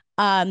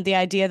 The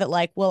idea that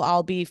like, well,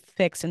 I'll be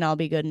fixed and I'll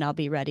be good and I'll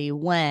be ready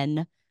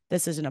when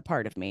this isn't a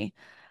part of me.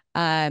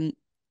 Um,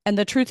 and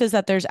the truth is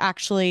that there's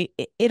actually,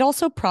 it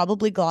also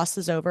probably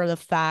glosses over the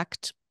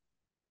fact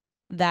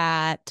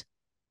that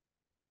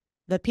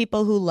the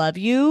people who love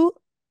you,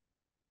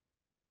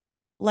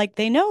 like,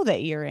 they know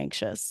that you're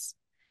anxious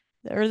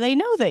or they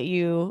know that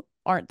you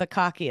aren't the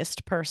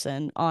cockiest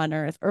person on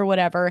earth or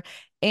whatever.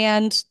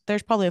 And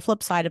there's probably a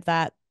flip side of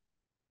that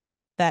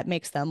that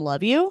makes them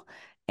love you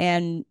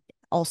and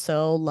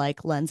also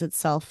like lends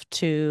itself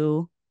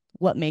to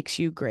what makes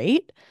you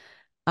great.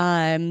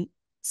 Um,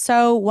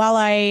 So while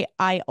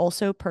I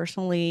also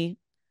personally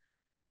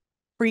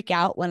freak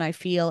out when I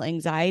feel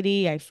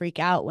anxiety, I freak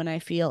out when I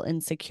feel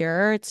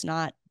insecure. It's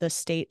not the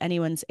state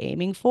anyone's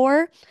aiming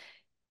for.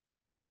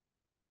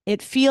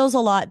 It feels a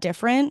lot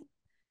different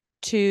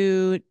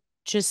to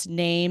just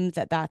name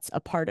that that's a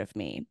part of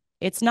me.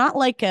 It's not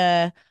like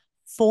a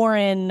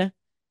foreign,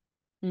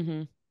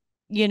 Mm-hmm.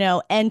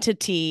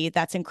 entity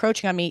that's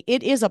encroaching on me.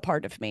 It is a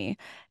part of me.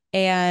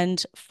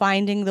 And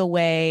finding the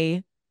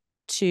way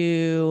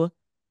to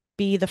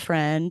be the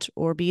friend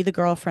or be the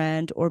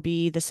girlfriend or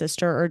be the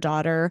sister or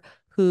daughter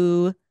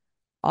who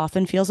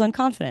often feels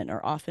unconfident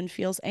or often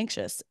feels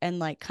anxious and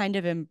like kind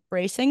of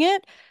embracing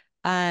it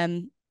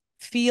um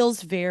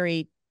feels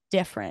very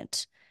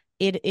different.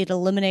 It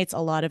eliminates a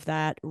lot of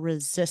that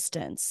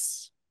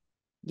resistance.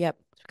 Yep.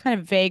 Kind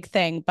of vague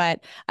thing,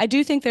 but I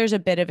do think there's a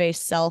bit of a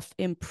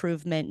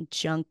self-improvement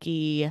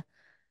junkie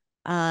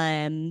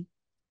um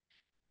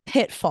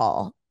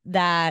pitfall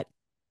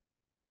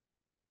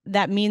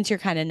that means you're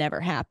kind of never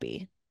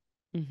happy.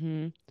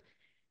 Mm-hmm.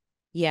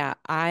 Yeah,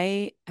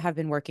 I have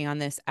been working on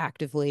this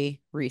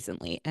actively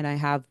recently, and I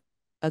have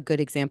a good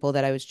example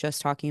that I was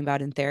just talking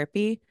about in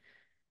therapy.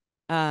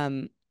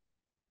 Um,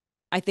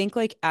 I think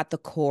like at the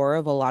core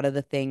of a lot of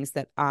the things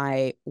that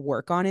I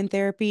work on in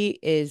therapy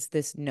is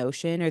this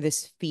notion or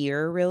this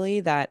fear really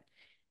that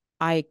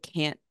I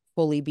can't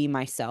fully be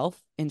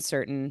myself in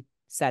certain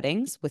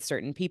settings with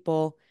certain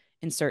people,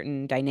 in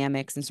certain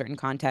dynamics, in certain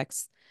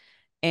contexts.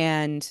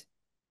 And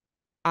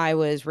I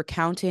was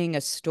recounting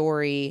a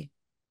story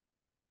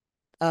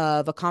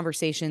of a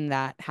conversation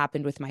that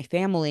happened with my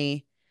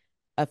family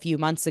a few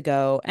months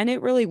ago. And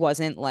it really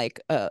wasn't like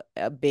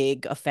a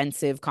big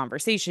offensive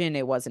conversation.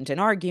 It wasn't an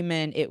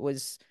argument. It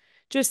was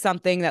just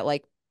something that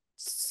like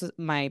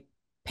my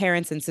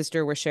parents and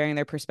sister were sharing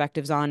their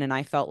perspectives on. And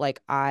I felt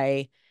like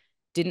I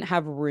didn't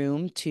have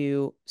room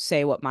to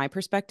say what my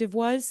perspective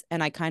was.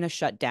 And I kind of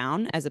shut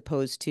down as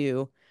opposed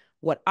to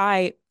what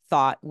I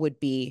thought would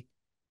be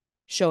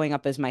showing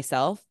up as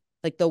myself.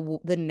 Like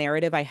the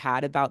narrative I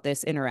had about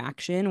this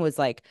interaction was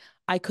like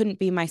I couldn't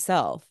be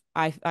myself.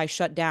 I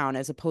shut down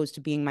as opposed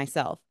to being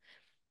myself.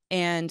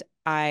 And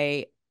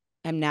I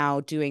am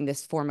now doing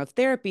this form of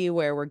therapy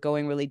where we're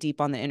going really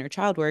deep on the inner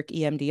child work,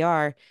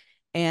 EMDR,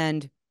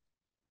 and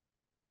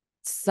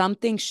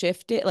something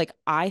shifted. Like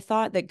I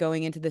thought that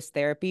going into this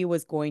therapy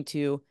was going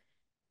to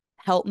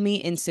help me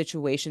in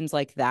situations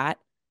like that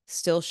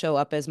still show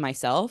up as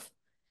myself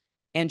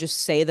and just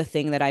say the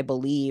thing that I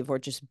believe or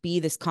just be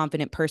this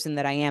confident person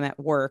that I am at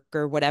work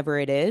or whatever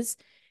it is.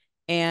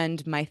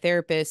 And my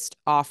therapist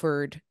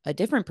offered a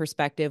different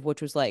perspective,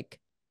 which was like,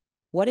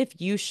 what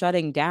if you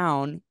shutting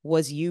down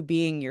was you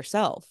being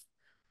yourself?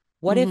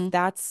 What if Mm-hmm.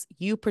 that's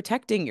you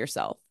protecting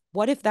yourself?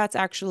 What if that's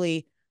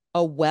actually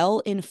a well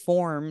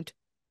informed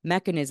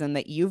mechanism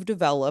that you've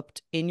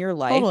developed in your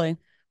life Totally.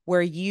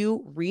 where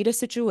you read a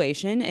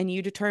situation and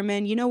you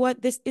determine, you know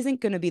what, this isn't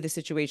going to be the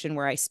situation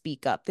where I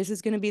speak up. This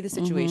is going to be the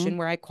Mm-hmm. situation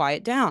where I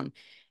quiet down.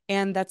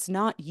 And that's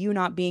not you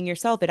not being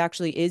yourself. It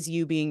actually is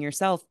you being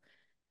yourself.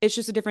 It's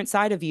just a different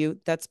side of you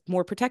that's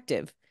more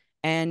protective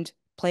and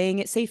playing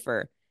it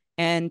safer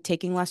and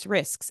taking less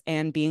risks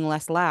and being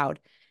less loud.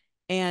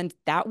 And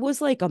that was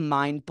like a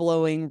mind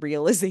blowing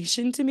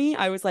realization to me.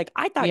 I was like,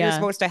 I thought you're Yeah.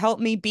 supposed to help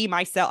me be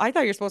myself. I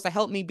thought you're supposed to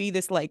help me be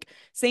this like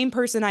same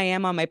person I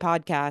am on my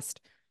podcast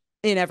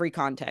in every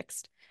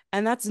context.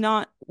 And that's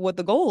not what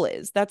the goal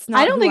is. That's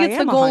I not don't who think I it's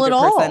the am goal at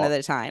 100% of all.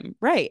 the time.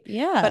 Right.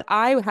 Yeah. But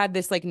I had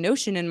this like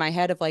notion in my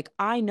head of like,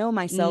 I know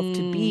myself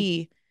to Mm,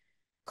 be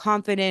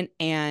confident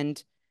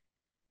and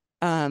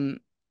um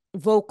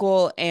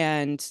vocal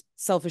and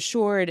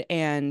self-assured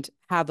and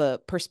have a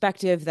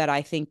perspective that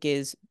I think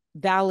is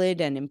valid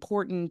and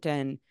important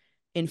and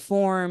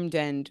informed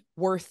and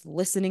worth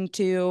listening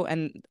to,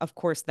 and of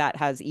course that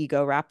has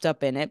ego wrapped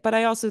up in it. But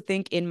I also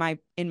think in my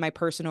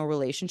personal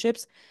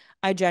relationships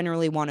I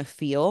generally want to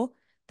feel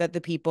that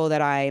the people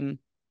that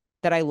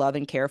I love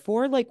and care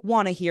for like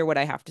want to hear what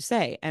I have to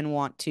say and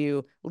want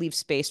to leave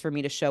space for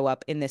me to show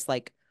up in this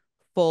like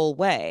full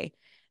way.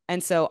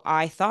 And so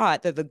I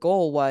thought that the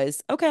goal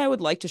was, okay, I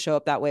would like to show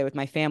up that way with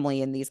my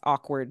family in these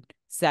awkward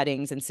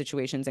settings and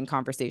situations and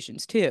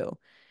conversations too.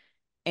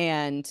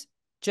 And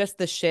just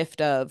the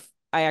shift of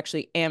I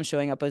actually am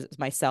showing up as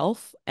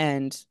myself.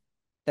 And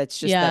that's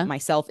just that yeah.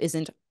 myself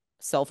isn't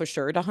self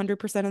assured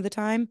 100% of the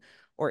time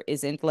or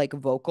isn't like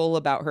vocal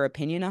about her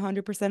opinion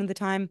 100% of the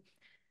time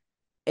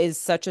is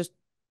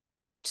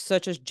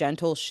such a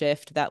gentle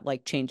shift that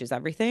like changes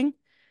everything.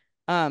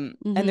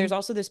 And Mm-hmm. there's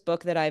also this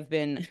book that I've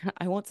been,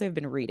 I won't say I've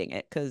been reading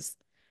it because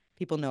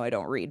people know I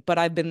don't read, but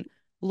I've been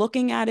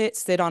looking at it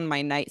sit on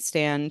my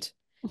nightstand.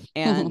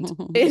 And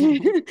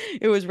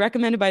it was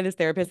recommended by this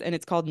therapist, and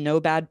it's called No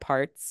Bad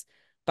Parts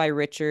by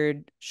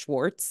Richard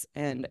Schwartz.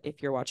 And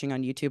if you're watching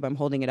on YouTube, I'm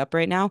holding it up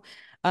right now.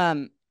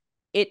 Um,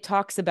 it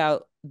talks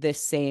about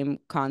this same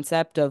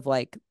concept of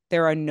like,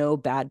 there are no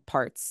bad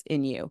parts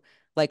in you.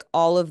 Like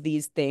all of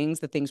these things,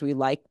 the things we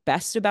like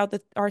best about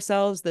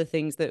ourselves, the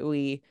things that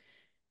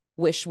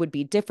wish would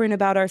be different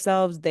about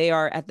ourselves. They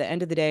are, at the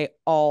end of the day,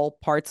 all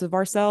parts of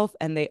ourselves,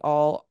 and they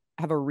all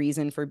have a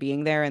reason for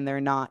being there, and they're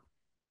not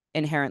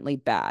inherently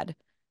bad.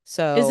 Is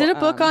So it a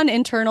book on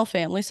internal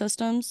family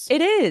systems?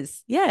 it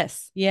is,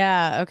 yes.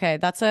 Yeah, okay.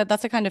 That's a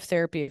kind of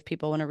therapy if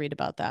people want to read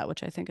about that,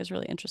 which I think is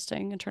really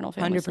interesting. Internal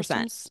family 100%.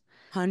 systems.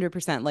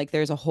 100%. Like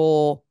there's a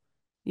whole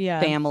Yeah,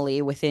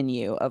 family within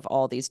you of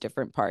all these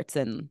different parts,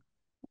 and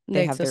they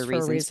they have their exist for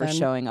a reasons for reason.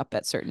 showing up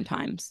at certain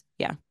times.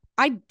 Yeah.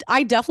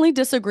 I definitely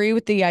disagree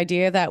with the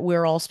idea that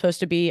we're all supposed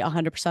to be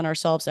 100%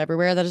 ourselves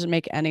everywhere. That doesn't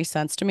make any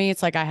sense to me.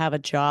 It's like I have a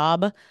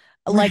job.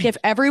 Like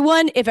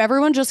Right. if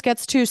everyone just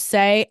gets to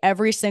say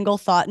every single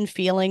thought and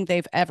feeling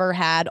they've ever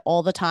had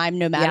all the time,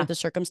 no matter Yeah. the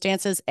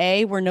circumstances,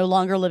 A, we're no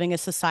longer living a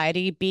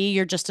society. B,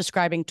 you're just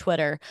describing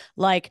Twitter.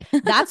 Like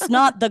that's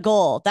not the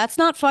goal. That's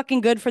not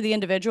fucking good for the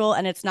individual,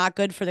 and it's not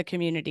good for the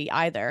community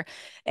either.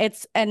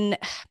 And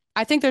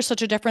I think there's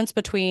such a difference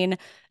between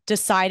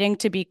deciding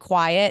to be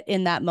quiet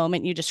in that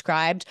moment you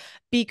described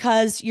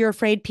because you're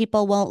afraid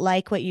people won't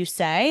like what you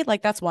say.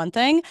 Like that's one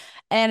thing.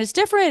 And it's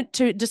different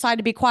to decide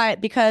to be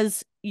quiet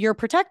because you're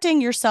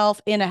protecting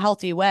yourself in a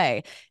healthy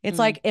way. It's Mm.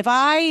 like if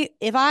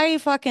I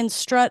fucking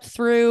strut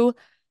through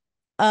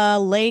a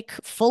lake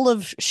full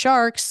of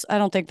sharks, I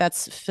don't think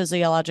that's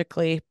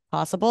physiologically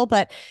possible,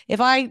 but if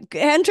I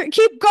enter,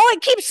 keep going,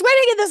 keep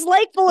swimming in this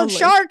lake full A of lake.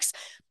 sharks,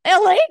 a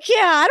lake,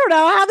 yeah, I don't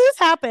know how this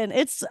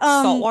happened.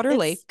 Saltwater It's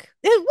lake.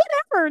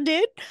 whatever,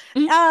 dude.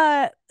 Mm.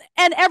 Uh,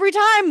 and every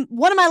time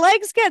one of my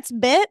legs gets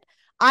bit,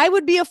 I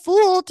would be a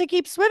fool to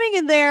keep swimming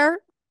in there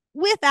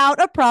without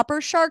a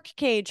proper shark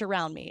cage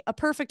around me. A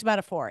perfect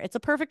metaphor. It's a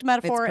perfect It's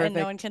metaphor, and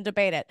no one perfect. can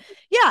debate it.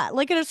 Yeah,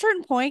 like at a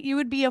certain point, you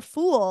would be a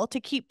fool to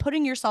keep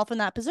putting yourself in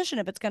that position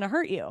if it's going to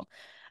hurt you.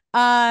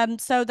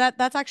 So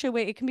that's actually a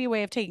way, it can be a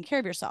way of taking care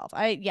of yourself.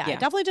 I Yeah.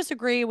 definitely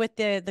disagree with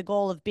the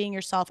goal of being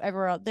yourself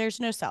everywhere else. There's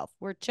no self.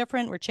 We're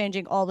different. We're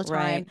changing all the time.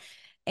 Right.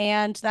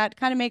 And that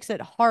kind of makes it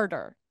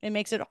harder. It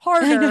makes it I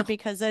harder know.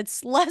 because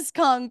it's less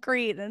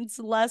concrete and it's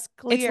less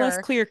It's less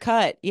clear. clear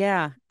cut.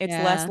 Yeah. It's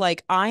less Yeah.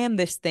 like I am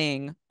this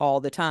thing all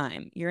the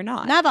time. You're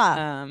not. Never.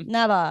 Um,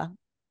 Never.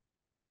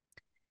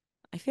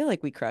 I feel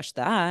like we crushed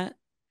that.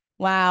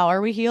 Wow.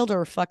 Are we healed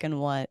or fucking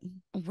what?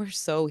 We're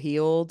so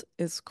healed.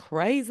 It's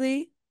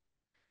crazy.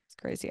 It's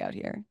crazy out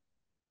here.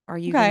 Are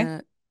you Okay.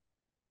 gonna,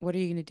 what are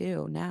you gonna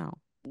do now?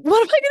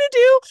 What am I gonna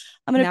do?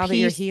 I'm gonna Now that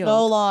pee you're so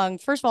healed? long.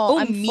 First of all, Oh,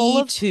 I'm full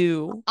me of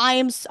too.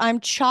 I'm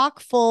chock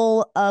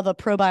full of a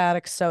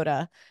probiotic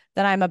soda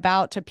that I'm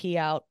about to pee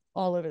out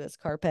all over this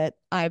carpet.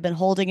 I've been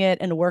holding it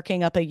and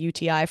working up a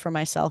UTI for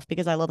myself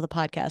because I love the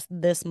podcast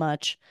this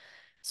much.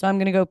 So I'm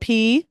gonna go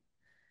pee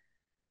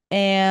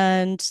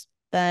and The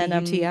then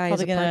I'm UTI is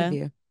probably a part of gonna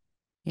you.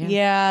 Yeah.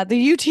 yeah, the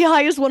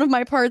UTI is one of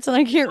my parts and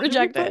I can't One of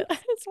your reject it.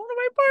 parts. It's one of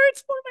my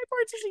parts. One of my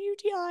parts is a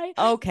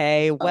UTI.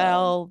 Okay,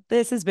 well,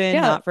 this has been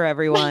Yeah. not for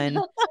everyone.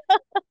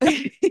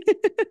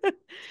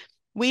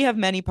 We have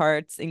many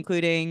parts,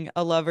 including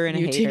a lover and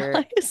a hater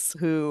UTIs.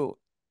 who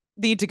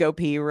need to go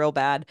pee real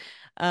bad.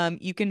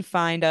 You can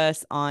find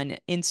us on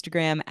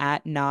Instagram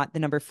at not the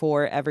number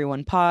four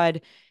everyone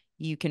pod.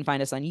 You can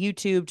find us on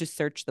YouTube. Just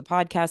search the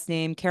podcast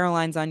name.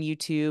 Caroline's on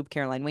YouTube,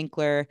 Caroline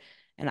Winkler,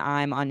 and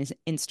I'm on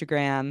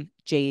Instagram,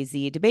 Jay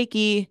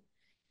DeBakey.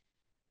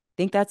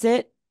 Think that's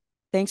it.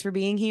 Thanks for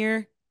being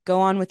here.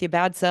 Go on with your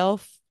bad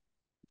self.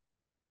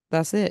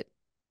 That's it.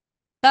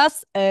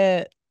 That's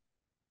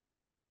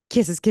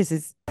Kisses,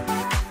 kisses.